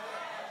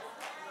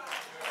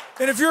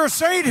 And if you're a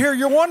saint here,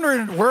 you're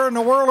wondering, where in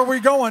the world are we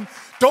going?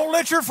 Don't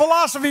let your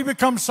philosophy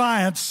become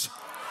science.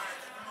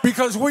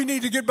 Because we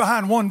need to get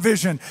behind one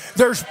vision.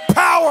 There's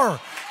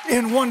power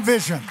in one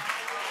vision.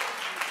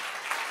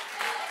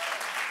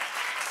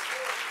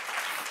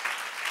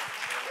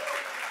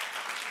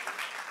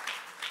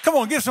 Come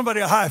on, give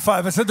somebody a high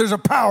five. I said there's a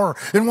power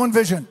in one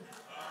vision.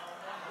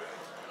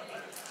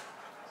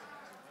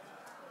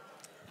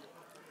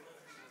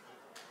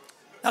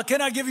 Now,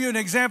 can I give you an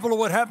example of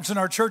what happens in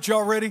our church?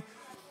 Y'all ready?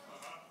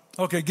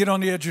 Okay, get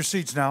on the edge of your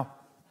seats now.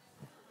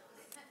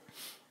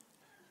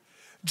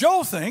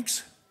 Joe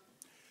thinks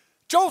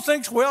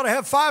we ought to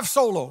have 5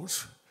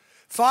 solos,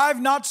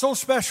 5 not so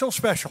special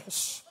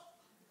specials.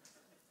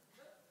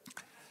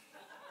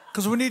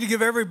 Because we need to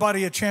give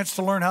everybody a chance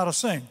to learn how to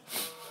sing.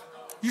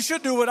 You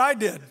should do what I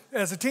did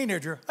as a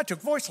teenager. I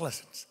took voice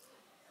lessons.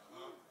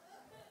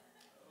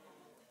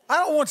 I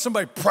don't want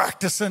somebody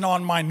practicing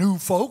on my new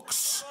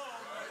folks.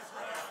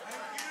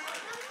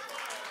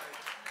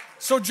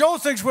 So Joe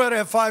thinks we ought to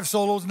have 5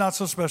 solos, not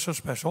so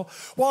special.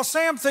 While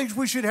Sam thinks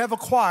we should have a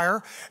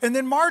choir. And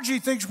then Margie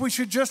thinks we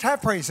should just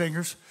have praise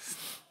singers.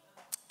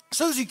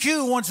 Susie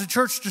Q wants the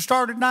church to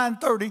start at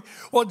 9:30.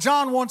 Well,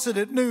 John wants it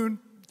at noon.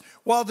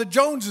 While the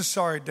Joneses,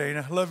 sorry,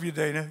 Dana. Love you,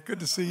 Dana. Good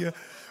to see you.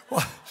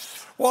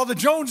 While the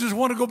Joneses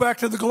want to go back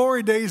to the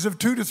glory days of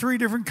 2 to 3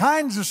 different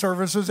kinds of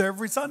services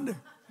every Sunday.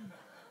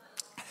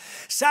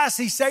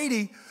 Sassy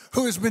Sadie,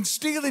 who has been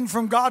stealing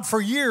from God for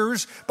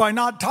years by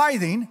not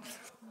tithing,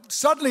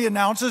 suddenly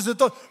announces that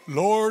the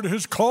Lord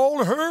has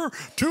called her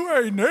to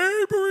a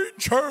neighboring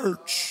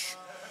church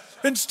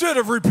instead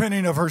of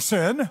repenting of her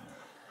sin.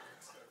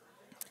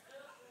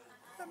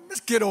 Let's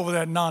get over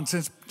that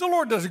nonsense. The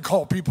Lord doesn't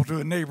call people to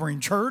a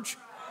neighboring church.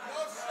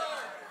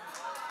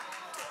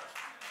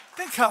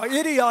 Think how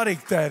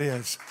idiotic that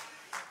is.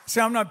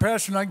 See, I'm not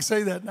pastor, I can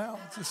say that now.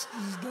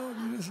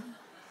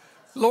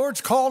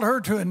 Lord's called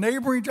her to a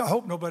neighboring. I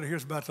hope nobody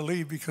here's about to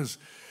leave because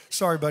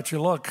sorry about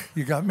your luck.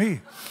 You got me.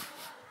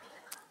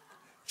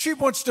 She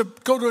wants to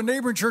go to a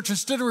neighboring church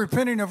instead of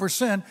repenting of her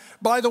sin.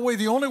 By the way,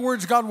 the only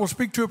words God will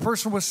speak to a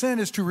person with sin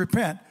is to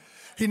repent.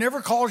 He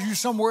never calls you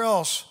somewhere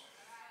else.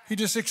 He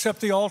just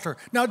accepts the altar.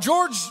 Now,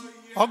 George,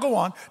 I'll go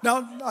on.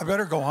 Now, I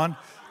better go on.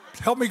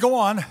 Help me go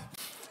on.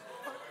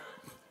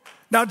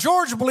 Now,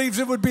 George believes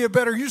it would be a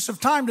better use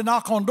of time to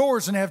knock on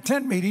doors and have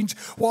tent meetings,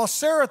 while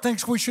Sarah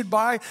thinks we should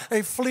buy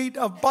a fleet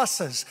of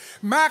buses.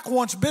 Mac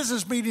wants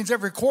business meetings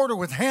every quarter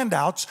with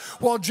handouts,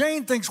 while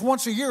Jane thinks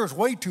once a year is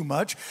way too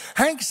much.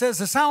 Hank says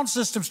the sound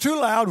system's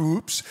too loud,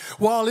 oops,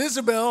 while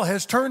Isabel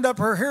has turned up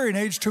her hearing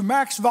aids to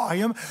max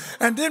volume.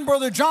 And then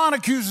Brother John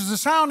accuses the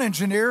sound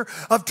engineer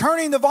of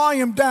turning the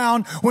volume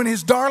down when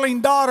his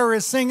darling daughter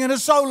is singing a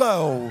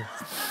solo.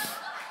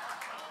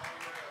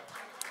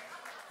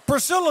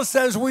 Priscilla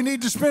says we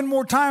need to spend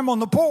more time on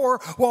the poor,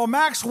 while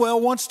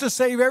Maxwell wants to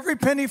save every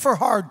penny for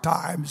hard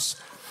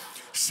times.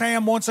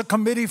 Sam wants a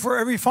committee for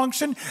every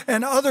function,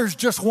 and others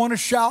just want to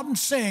shout and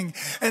sing.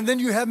 And then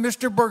you have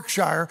Mr.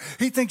 Berkshire.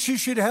 He thinks he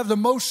should have the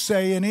most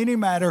say in any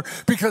matter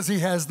because he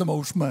has the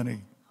most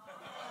money.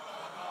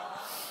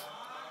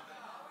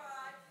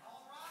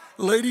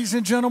 Ladies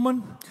and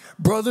gentlemen,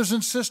 brothers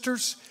and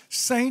sisters,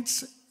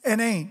 saints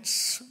and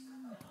ain'ts,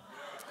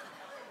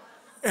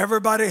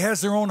 everybody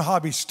has their own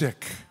hobby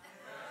stick.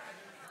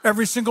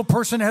 Every single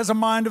person has a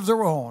mind of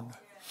their own.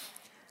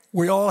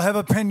 We all have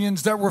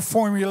opinions that were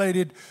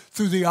formulated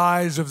through the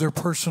eyes of their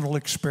personal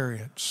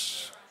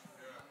experience.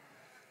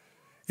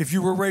 If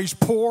you were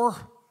raised poor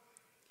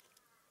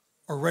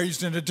or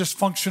raised in a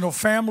dysfunctional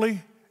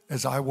family,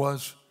 as I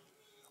was,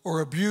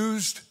 or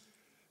abused,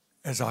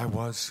 as I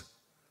was,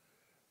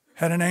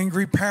 had an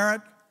angry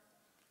parent,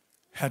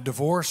 had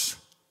divorce,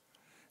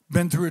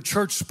 been through a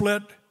church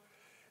split,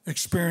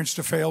 experienced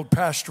a failed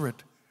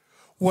pastorate,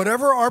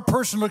 whatever our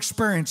personal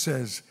experience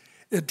is,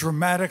 it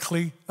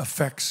dramatically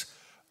affects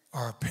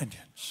our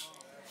opinions.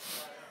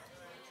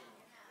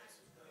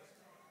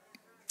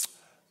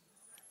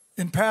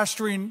 In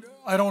pastoring,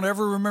 I don't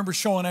ever remember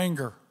showing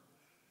anger,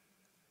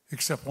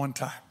 except one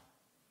time,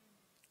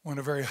 when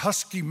a very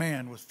husky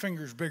man with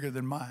fingers bigger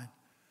than mine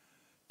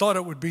thought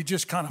it would be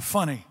just kind of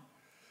funny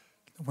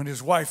when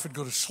his wife would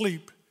go to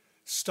sleep,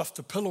 stuff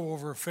the pillow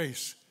over her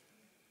face,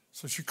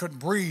 so she couldn't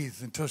breathe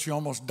until she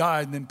almost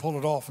died and then pull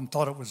it off and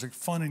thought it was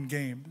fun and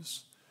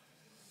games.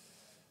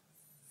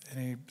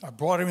 And I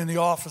brought him in the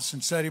office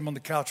and sat him on the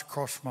couch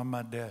across from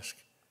my desk.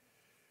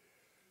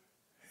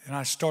 And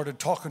I started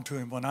talking to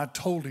him. When I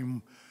told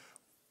him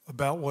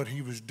about what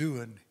he was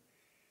doing,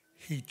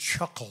 he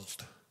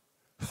chuckled.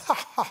 Ha,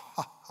 ha,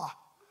 ha, ha.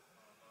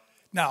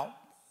 Now,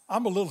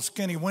 I'm a little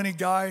skinny, winny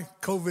guy.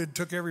 COVID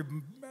took every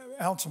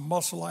ounce of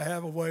muscle I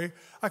have away.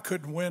 I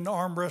couldn't win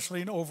arm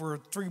wrestling over a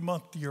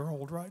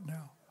 3-month-old right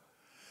now.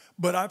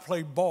 But I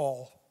played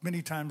ball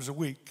many times a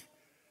week.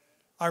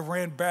 I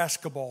ran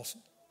basketball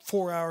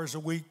 4 hours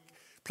a week,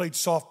 played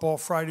softball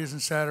Fridays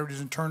and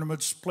Saturdays in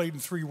tournaments, played in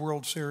 3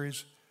 World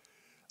Series.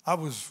 I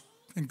was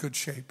in good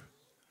shape.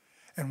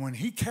 And when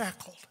he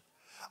cackled,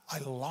 I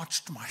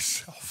launched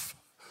myself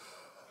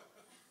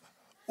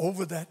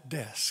over that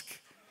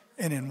desk.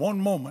 And in one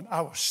moment,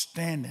 I was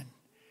standing.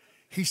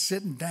 He's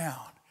sitting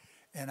down.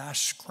 And I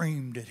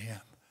screamed at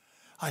him.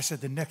 I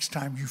said, the next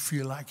time you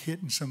feel like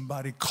hitting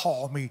somebody,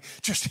 call me.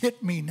 Just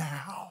hit me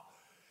now.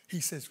 He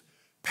says,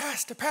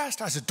 Pastor. I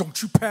said, don't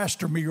you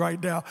pastor me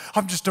right now.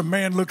 I'm just a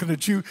man looking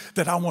at you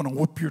that I want to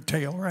whoop your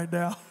tail right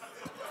now.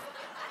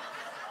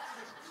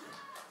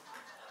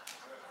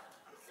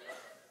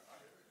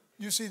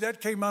 You see,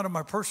 that came out of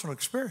my personal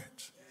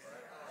experience.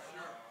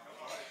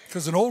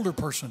 Because an older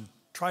person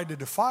tried to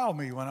defile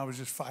me when I was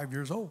just 5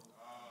 years old.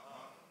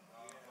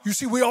 You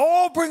see, we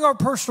all bring our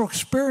personal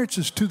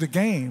experiences to the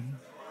game.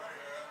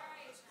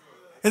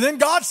 And then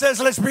God says,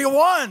 let's be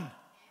one.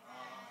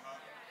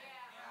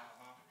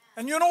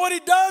 And you know what he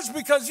does?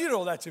 Because you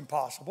know that's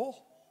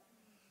impossible.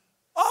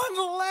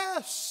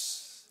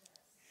 Unless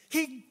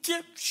he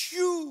gives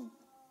you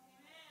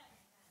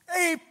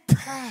a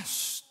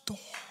pastor.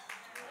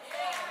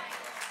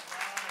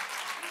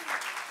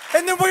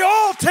 And then we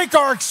all take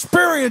our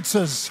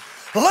experiences,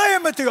 lay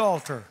them at the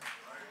altar,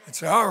 and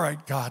say, all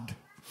right, God,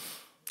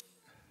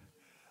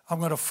 I'm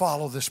going to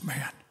follow this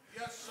man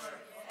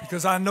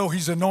because I know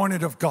he's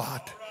anointed of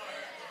God.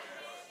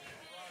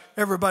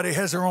 Everybody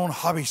has their own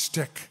hobby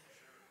stick.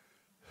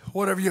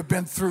 Whatever you've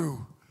been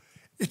through,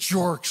 it's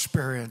your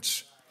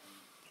experience.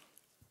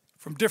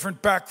 From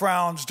different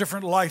backgrounds,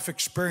 different life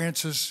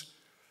experiences.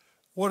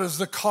 What is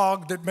the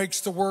cog that makes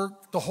the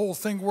whole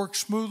thing work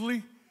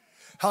smoothly?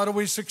 How do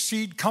we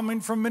succeed coming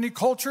from many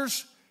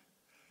cultures?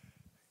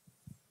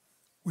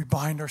 We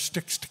bind our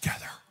sticks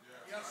together.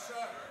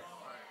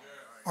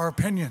 Our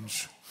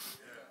opinions,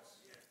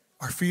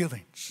 our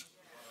feelings.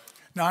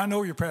 Now, I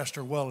know your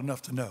pastor well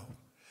enough to know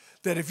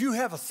that if you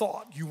have a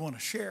thought you want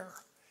to share,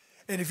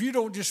 and if you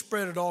don't just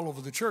spread it all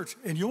over the church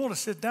and you want to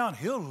sit down,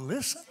 he'll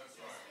listen.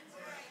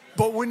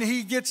 But when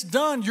he gets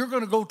done, you're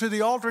going to go to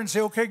the altar and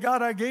say, okay,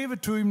 God, I gave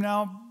it to him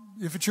now,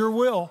 if it's your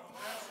will.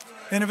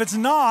 And if it's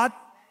not,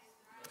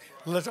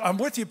 I'm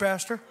with you,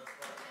 Pastor.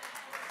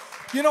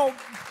 You know,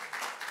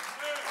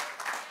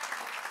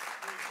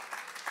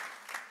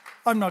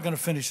 I'm not going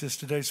to finish this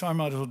today, so I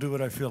might as well do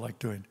what I feel like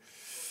doing.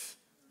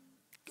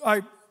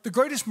 The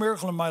greatest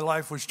miracle in my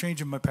life was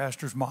changing my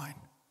pastor's mind.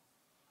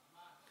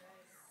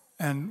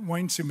 And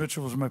Wayne C.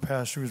 Mitchell was my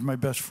pastor. He was my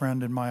best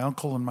friend and my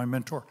uncle and my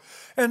mentor.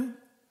 And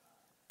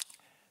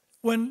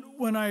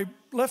when I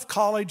left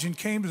college and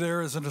came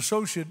there as an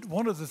associate,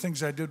 one of the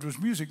things I did was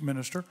music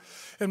minister.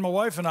 And my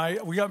wife and I,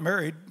 we got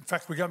married. In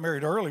fact, we got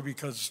married early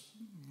because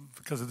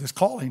of this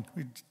calling.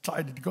 We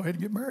decided to go ahead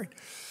and get married.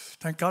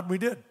 Thank God we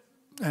did.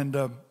 And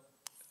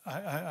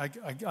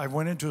I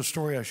went into a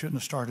story I shouldn't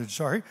have started,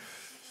 sorry.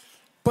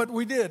 But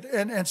we did.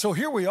 And so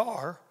here we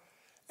are.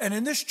 And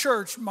in this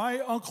church, my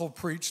uncle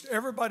preached,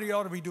 everybody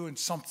ought to be doing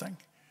something.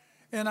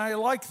 And I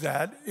like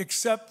that,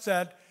 except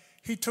that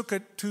he took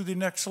it to the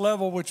next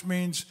level, which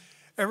means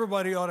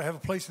everybody ought to have a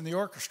place in the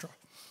orchestra.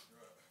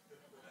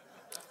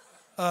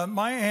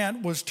 My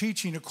aunt was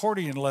teaching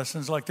accordion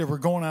lessons like they were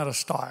going out of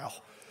style.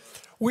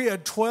 We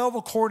had 12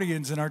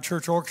 accordions in our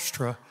church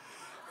orchestra,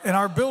 and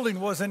our building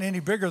wasn't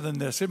any bigger than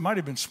this. It might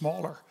have been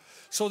smaller.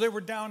 So they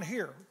were down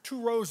here,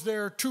 2 rows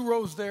there, 2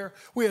 rows there.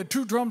 We had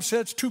 2 drum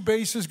sets, 2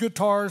 basses,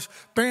 guitars,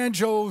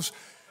 banjos,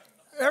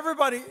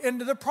 everybody.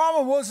 And the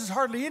problem was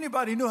hardly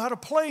anybody knew how to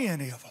play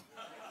any of them.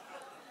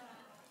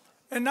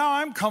 And now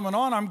I'm coming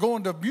on. I'm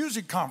going to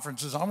music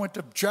conferences. I went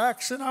to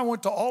Jackson. I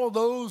went to all of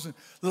those and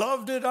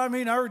loved it. I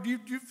mean,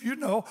 you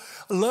know,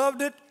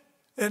 loved it.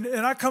 And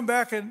I come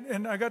back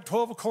and I got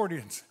 12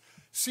 accordions,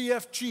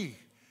 CFG.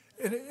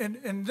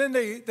 And then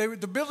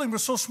the building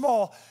was so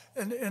small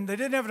and they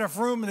didn't have enough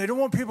room and they didn't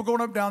want people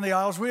going up and down the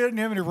aisles. We didn't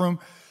have any room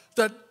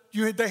that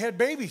they had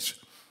babies.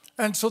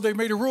 And so they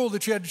made a rule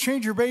that you had to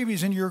change your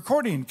babies in your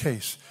accordion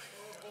case.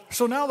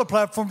 So now the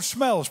platform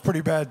smells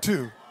pretty bad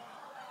too.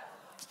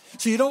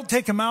 So you don't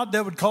take them out,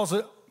 that would cause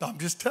it. I'm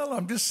just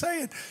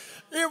saying.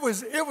 It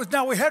was,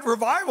 now we had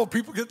revival,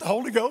 people get the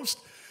Holy Ghost.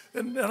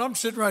 And I'm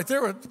sitting right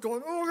there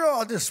going, oh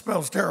God, this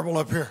smells terrible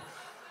up here.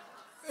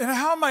 And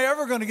how am I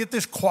ever going to get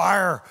this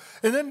choir?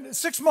 And then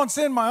 6 months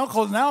in, my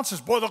uncle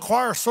announces, boy, the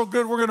choir's so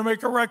good, we're going to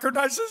make a record. And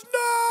I says,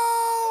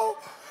 no,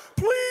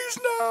 please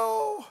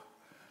no.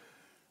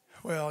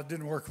 Well, it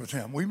didn't work with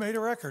him. We made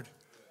a record.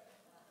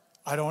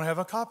 I don't have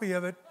a copy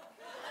of it.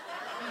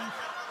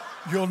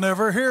 You'll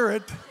never hear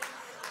it.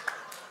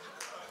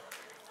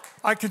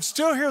 I can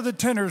still hear the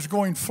tenors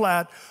going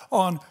flat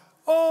on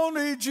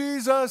only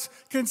Jesus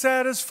can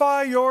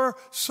satisfy your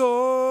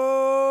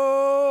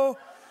soul.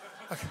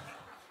 Okay.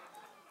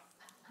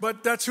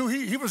 But that's who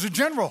he was a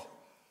general.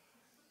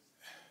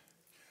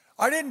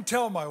 I didn't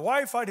tell my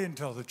wife, I didn't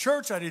tell the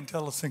church, I didn't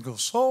tell a single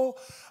soul.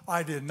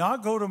 I did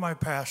not go to my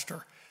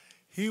pastor.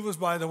 He was,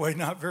 by the way,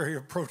 not very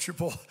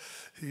approachable.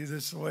 This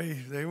is the way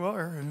they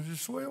were, and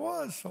this is the way it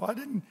was. So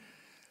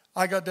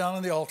I got down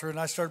on the altar and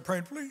I started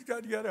praying, please,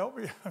 God, you got to help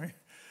me. I mean,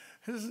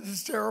 this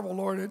is terrible,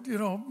 Lord.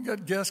 You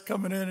got guests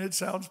coming in. It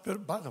sounds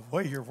good. By the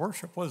way, your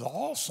worship was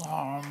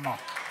awesome.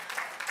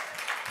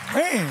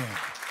 Man,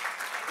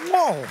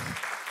 whoa.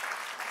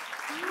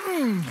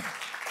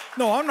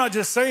 No, I'm not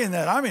just saying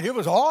that. I mean, it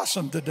was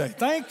awesome today.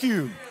 Thank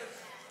you.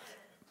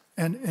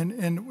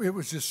 And it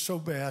was just so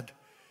bad.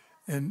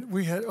 And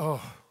we had, it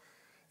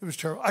was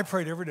terrible. I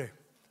prayed every day.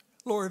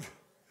 Lord,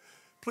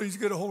 please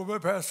get a hold of my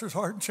pastor's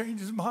heart and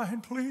change his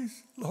mind,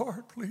 please.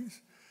 Lord,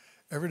 please.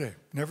 Every day.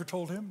 Never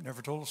told him,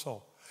 never told a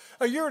soul.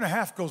 A year and a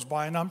half goes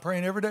by and I'm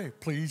praying every day.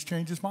 Please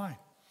change his mind.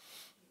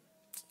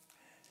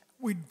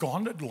 We'd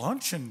gone to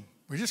lunch and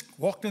we just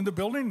walked in the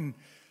building and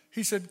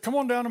he said, come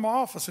on down to my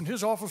office. And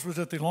his office was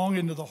at the long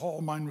end of the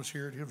hall. Mine was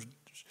here.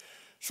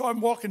 So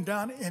I'm walking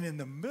down and in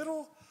the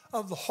middle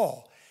of the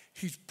hall,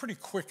 he's pretty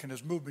quick in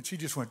his movements. He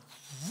just went,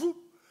 whoop.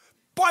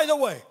 By the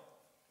way,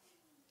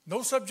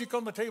 no subject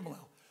on the table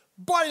now.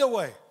 By the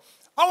way,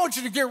 I want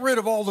you to get rid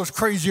of all those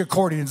crazy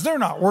accordions. They're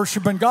not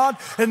worshiping God,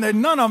 and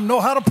none of them know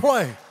how to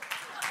play.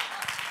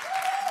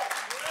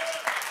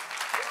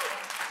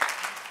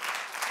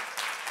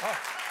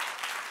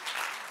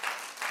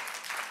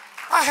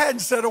 I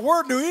hadn't said a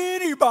word to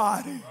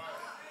anybody.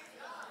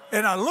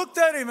 And I looked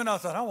at him and I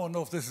thought, I want to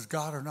know if this is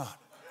God or not.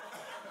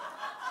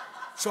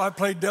 So I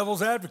played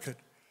devil's advocate.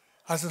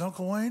 I said,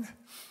 Uncle Wayne,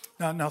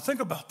 now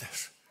think about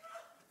this.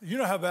 You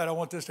know how bad I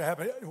want this to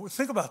happen.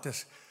 Think about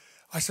this.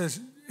 I says,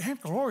 Aunt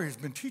Gloria has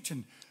been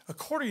teaching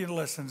accordion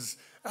lessons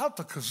out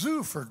the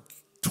kazoo for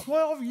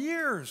 12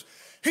 years.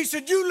 He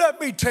said, you let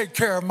me take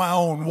care of my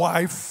own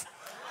wife.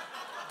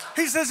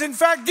 He says, in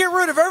fact, get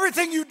rid of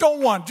everything you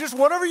don't want. Just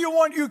whatever you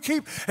want, you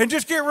keep, and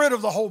just get rid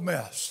of the whole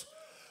mess.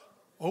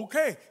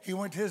 Okay. He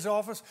went to his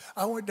office.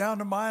 I went down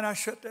to mine. I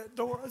shut that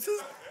door. I said,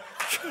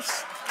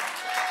 just...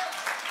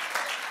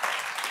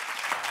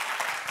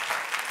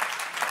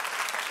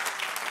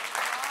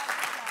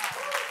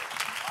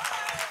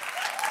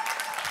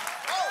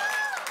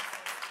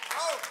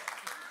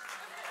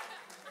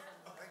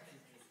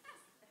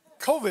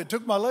 COVID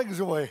took my legs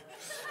away,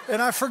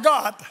 and I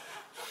forgot.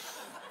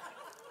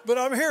 But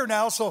I'm here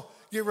now, so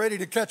get ready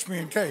to catch me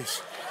in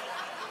case.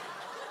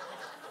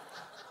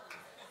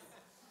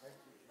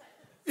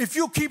 If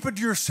you'll keep it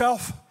to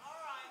yourself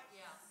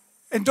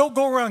and don't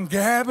go around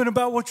gabbing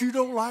about what you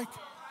don't like,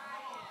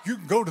 you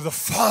can go to the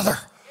Father.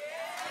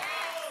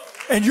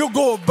 And you'll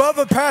go above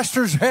a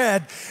pastor's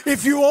head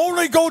if you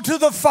only go to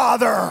the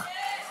Father.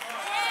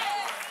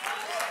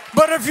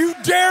 But if you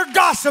dare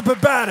gossip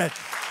about it,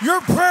 your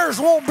prayers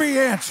won't be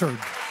answered.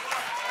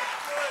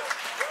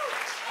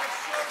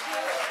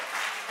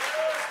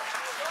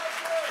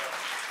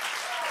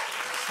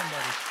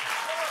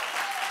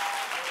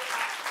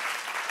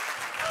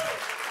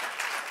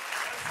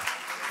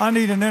 I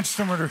need an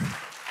instrument, or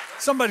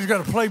somebody's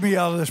got to play me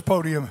out of this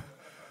podium.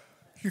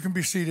 You can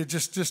be seated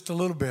just a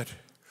little bit.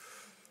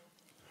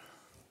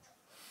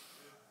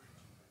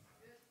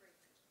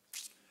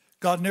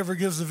 God never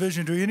gives the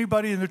vision to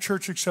anybody in the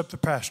church except the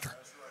pastor.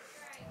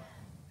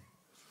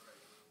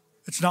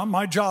 It's not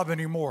my job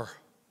anymore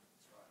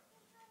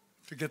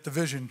to get the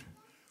vision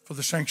for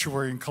the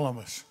sanctuary in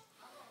Columbus.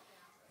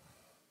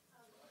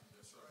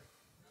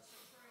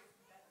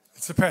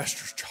 It's the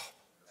pastor's job.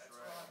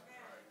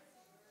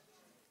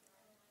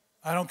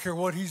 I don't care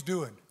what he's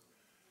doing.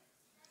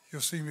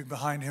 You'll see me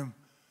behind him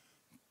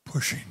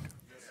pushing.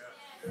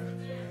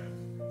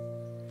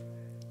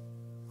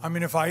 I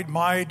mean, if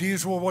my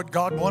ideas were what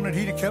God wanted,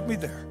 he'd have kept me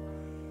there.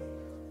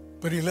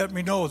 But he let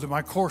me know that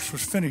my course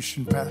was finished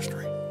in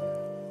pastoring.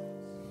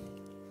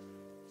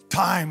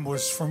 Time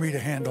was for me to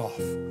hand off.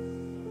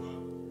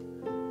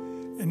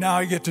 And now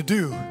I get to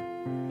do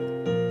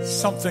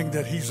something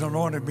that he's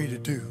anointed me to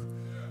do.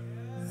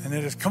 And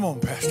it is, come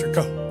on, Pastor,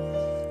 go.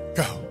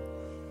 Go.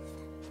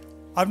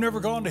 I've never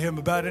gone to him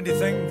about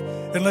anything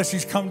unless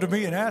he's come to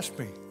me and asked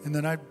me. And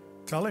then I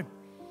tell him.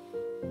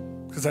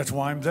 Because that's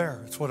why I'm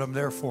there. It's what I'm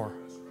there for.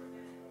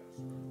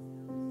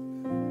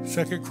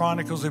 2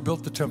 Chronicles, they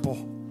built the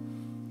temple.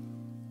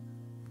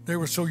 They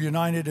were so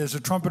united as the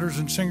trumpeters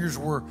and singers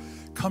were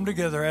come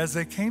together, as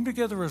they came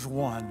together as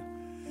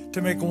one,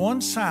 to make one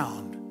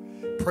sound,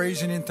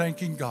 praising and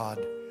thanking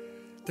God.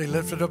 They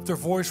lifted up their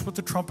voice with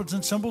the trumpets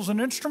and cymbals and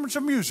instruments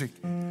of music.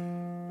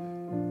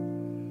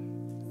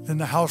 Then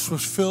the house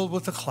was filled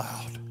with a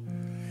cloud,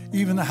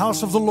 even the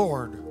house of the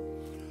Lord,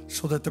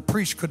 so that the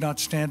priest could not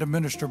stand to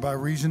minister by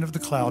reason of the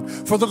cloud.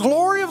 For the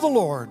glory of the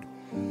Lord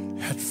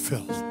had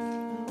filled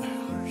the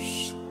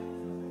house.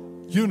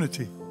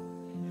 Unity.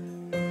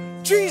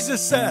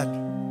 Jesus said,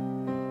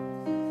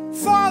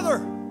 Father,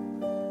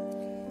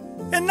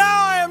 and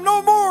now I am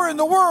no more in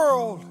the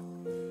world,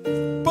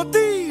 but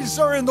these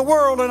are in the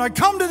world, and I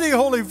come to thee,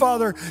 Holy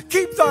Father.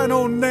 Keep thine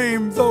own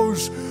name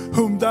those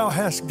whom thou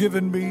hast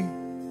given me,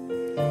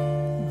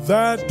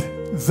 that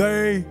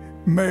they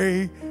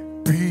may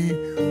be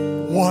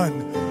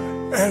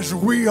one as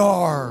we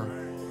are.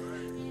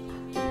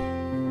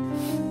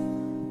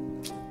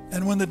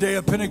 And when the day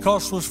of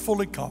Pentecost was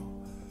fully come,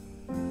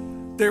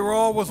 they were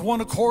all with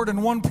one accord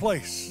in one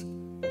place.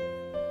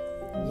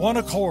 One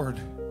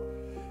accord.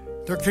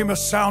 There came a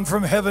sound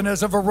from heaven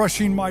as of a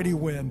rushing mighty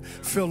wind,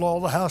 filled all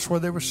the house where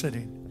they were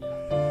sitting.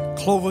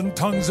 Cloven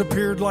tongues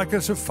appeared like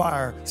as of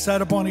fire,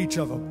 sat upon each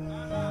of them.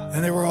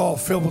 And they were all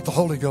filled with the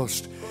Holy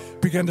Ghost,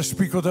 began to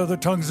speak with other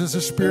tongues as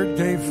the Spirit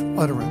gave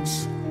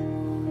utterance.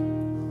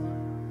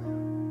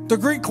 The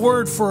Greek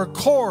word for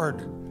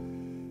accord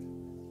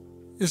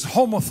is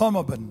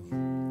homothumbon.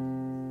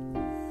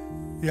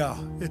 Yeah,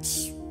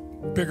 it's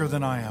bigger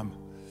than I am.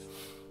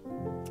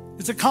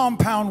 It's a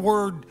compound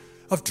word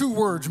of two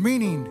words,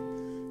 meaning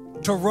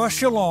to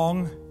rush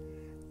along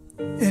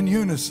in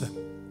unison.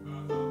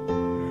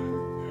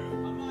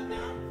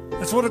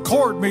 That's what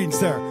accord means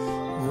there.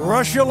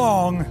 Rush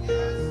along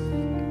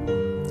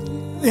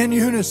in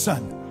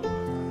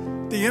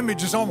unison. The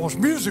image is almost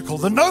musical.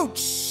 The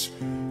notes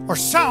are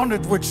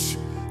sounded which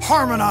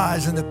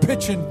harmonize in the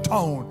pitch and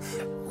tone.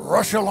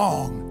 Rush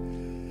along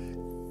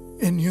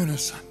in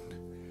unison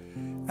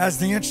as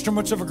the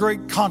instruments of a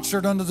great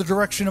concert under the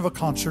direction of a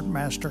concert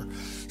master.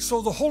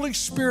 So the Holy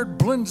Spirit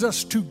blends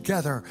us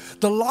together,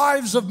 the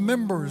lives of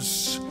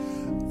members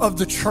of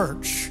the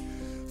church,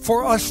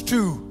 for us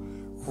to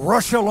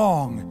rush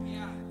along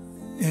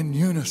in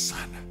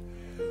unison.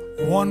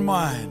 One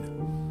mind,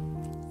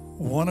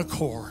 one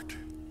accord,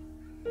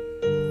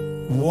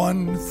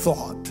 one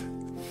thought,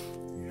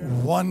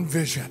 one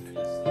vision.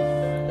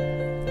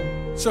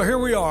 So here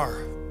we are.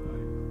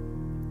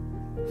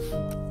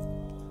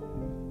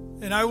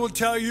 And I will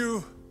tell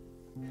you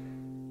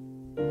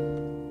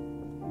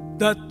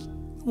that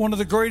one of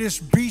the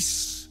greatest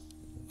beasts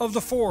of the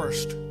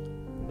forest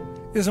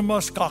is a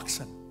musk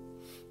oxen.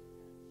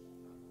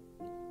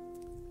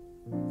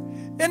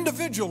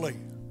 Individually,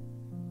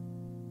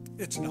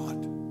 it's not.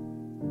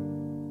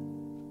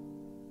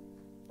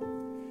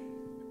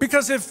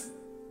 Because if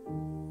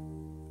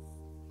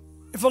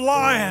a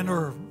lion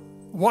or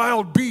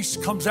wild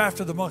beast comes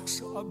after the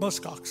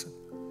musk oxen,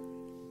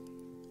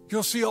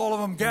 you'll see all of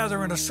them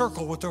gather in a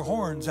circle with their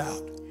horns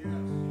out.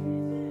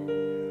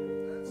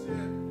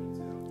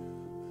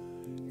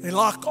 They They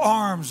lock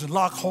arms and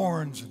lock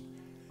horns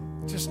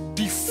and just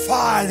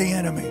defy the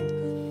enemy.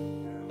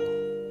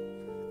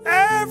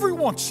 Every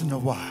once in a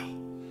while,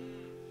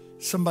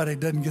 somebody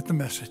doesn't get the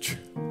message.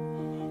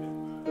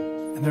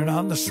 And they're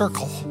not in the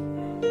circle.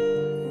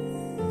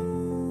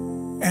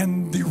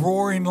 And the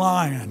roaring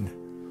lion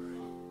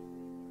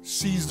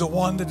sees the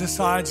one that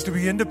decides to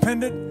be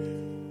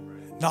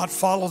independent, not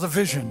follow the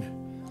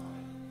vision.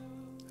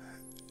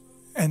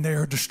 And they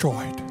are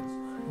destroyed.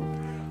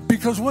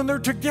 Because when they're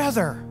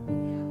together,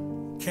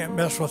 can't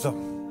mess with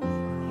them.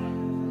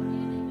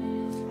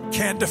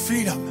 Can't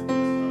defeat them.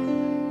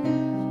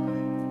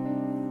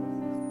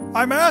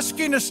 I'm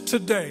asking us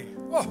today,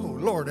 oh,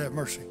 Lord have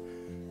mercy.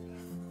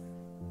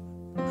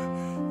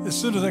 As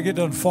soon as I get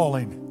done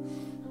falling,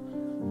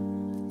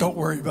 don't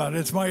worry about it.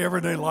 It's my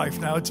everyday life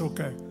now. It's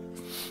okay.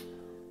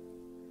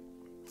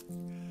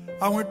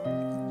 I went,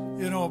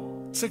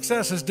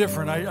 success is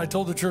different. I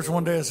told the church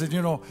one day, I said,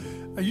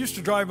 I used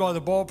to drive by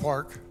the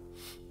ballpark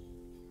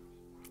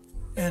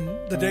and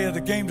the day of the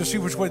game to see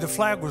which way the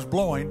flag was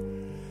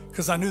blowing,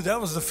 because I knew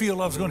that was the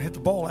field I was going to hit the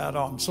ball out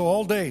on. So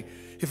all day,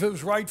 if it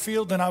was right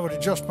field, then I would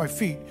adjust my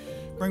feet,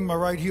 bring my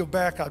right heel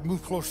back. I'd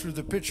move closer to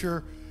the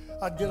pitcher.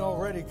 I'd get all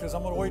ready because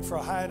I'm going to wait for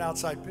a high and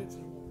outside pitch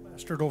and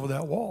blast it over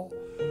that wall.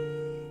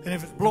 And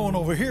if it's blowing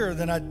over here,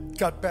 then I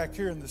got back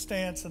here in the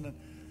stance, and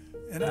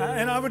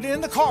I would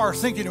in the car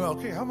thinking, well,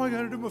 okay, how am I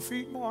going to do my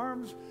feet and my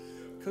arms?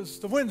 Because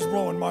the wind's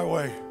blowing my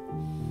way.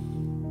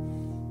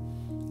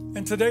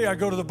 And today I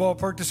go to the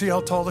ballpark to see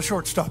how tall the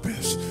shortstop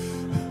is.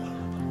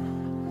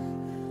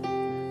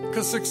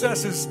 Because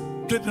success is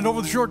getting it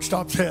over the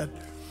shortstop's head.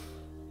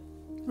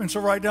 And so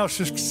right now,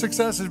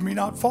 success is me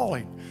not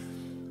falling.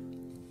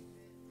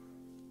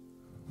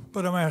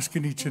 But I'm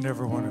asking each and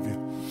every one of you,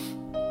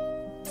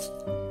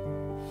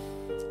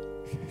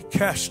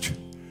 cast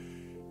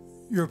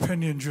your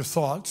opinions, your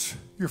thoughts,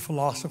 your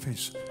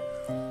philosophies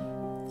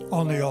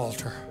on the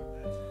altar.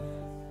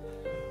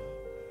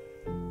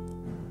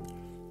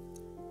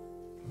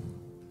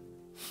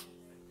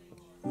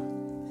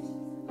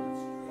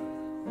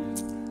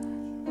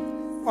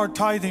 Our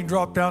tithing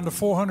dropped down to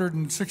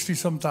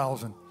 460-some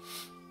thousand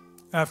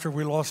after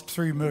we lost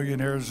 3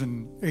 millionaires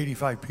and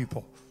 85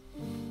 people.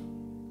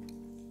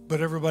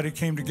 But everybody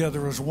came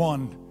together as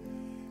one.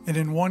 And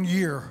in 1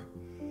 year,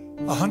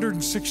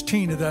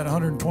 116 of that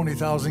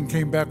 120,000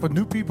 came back with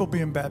new people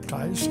being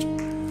baptized.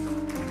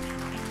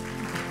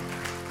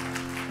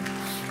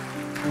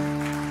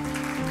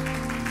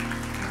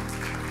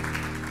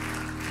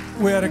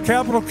 We had a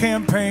capital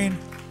campaign.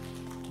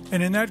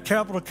 And in that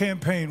capital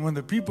campaign, when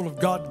the people of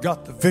God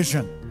got the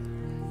vision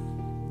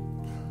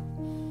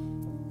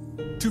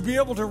to be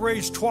able to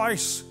raise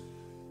twice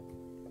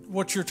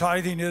what your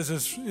tithing is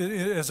as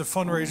a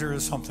fundraiser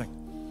is something.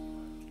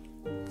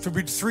 To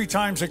be 3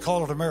 times, they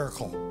call it a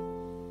miracle.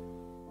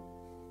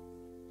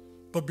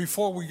 But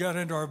before we got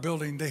into our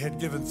building, they had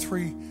given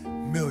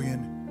 $3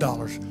 million.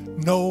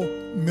 No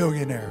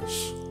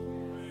millionaires.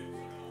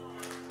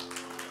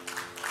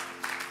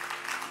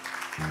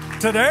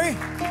 Today,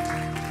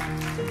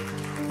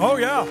 oh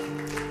yeah,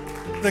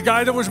 the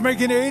guy that was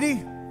making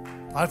 80,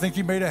 I think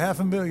he made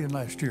 $500,000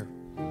 last year.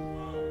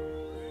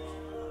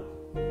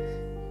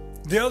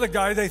 The other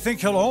guy, they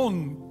think he'll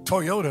own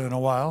Toyota in a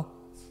while.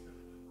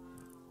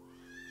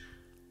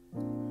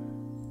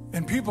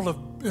 And people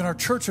in our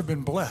church have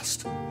been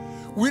blessed.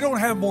 We don't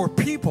have more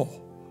people,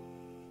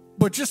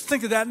 but just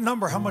think of that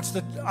number, how much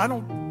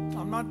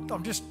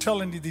I'm just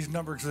telling you these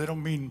numbers because they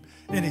don't mean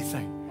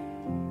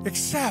anything.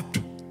 Except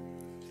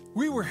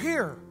we were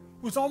here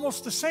with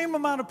almost the same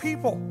amount of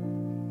people.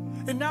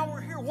 And now we're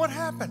here. What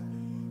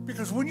happened?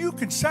 Because when you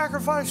can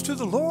sacrifice to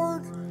the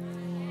Lord,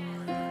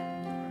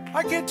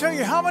 I can't tell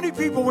you how many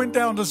people went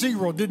down to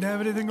zero, didn't have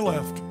anything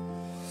left.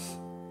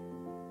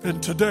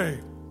 And today,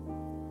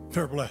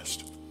 they're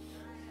blessed.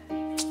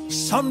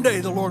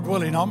 Someday, the Lord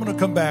willing, I'm going to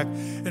come back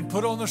and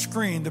put on the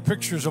screen the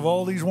pictures of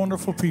all these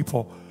wonderful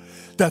people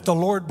that the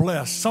Lord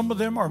blessed. Some of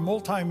them are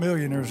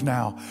multimillionaires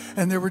now,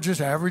 and they were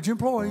just average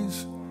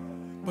employees,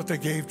 but they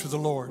gave to the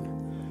Lord.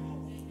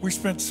 We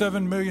spent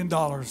 $7 million,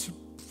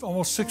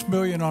 almost $6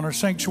 million on our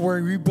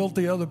sanctuary, rebuilt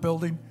the other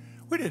building.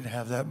 We didn't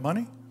have that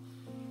money.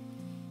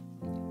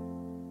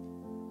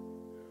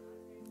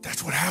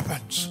 That's what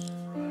happens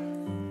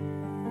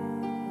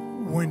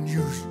when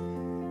you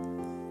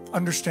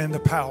understand the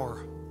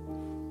power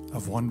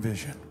of one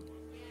vision.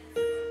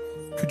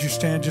 Could you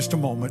stand just a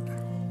moment?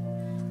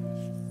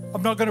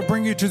 I'm not going to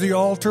bring you to the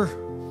altar.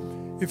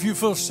 If you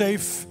feel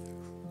safe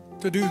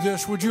to do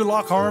this, would you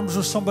lock arms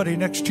with somebody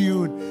next to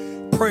you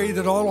and pray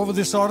that all over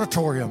this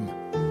auditorium,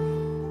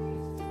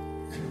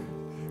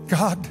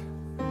 God,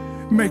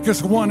 make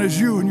us one as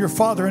you and your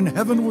Father in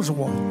heaven was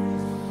one.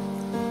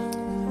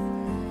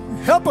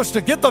 Help us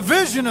to get the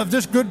vision of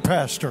this good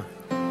pastor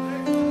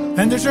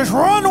and to just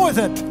run with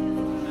it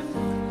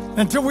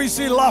until we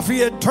see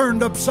Lafayette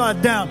turned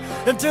upside down,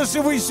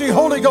 until we see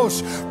Holy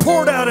Ghost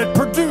poured out at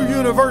Purdue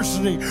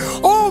University.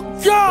 Oh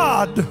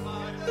God,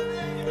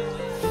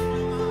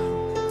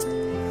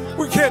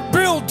 we can't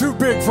build too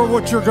big. big for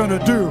what you're going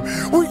to do.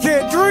 We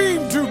can't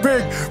dream too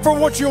big for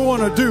what you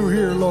want to do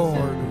here,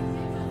 Lord.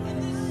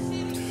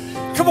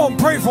 Come on,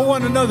 pray for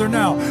one another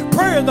now.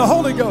 Pray in the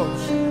Holy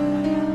Ghost.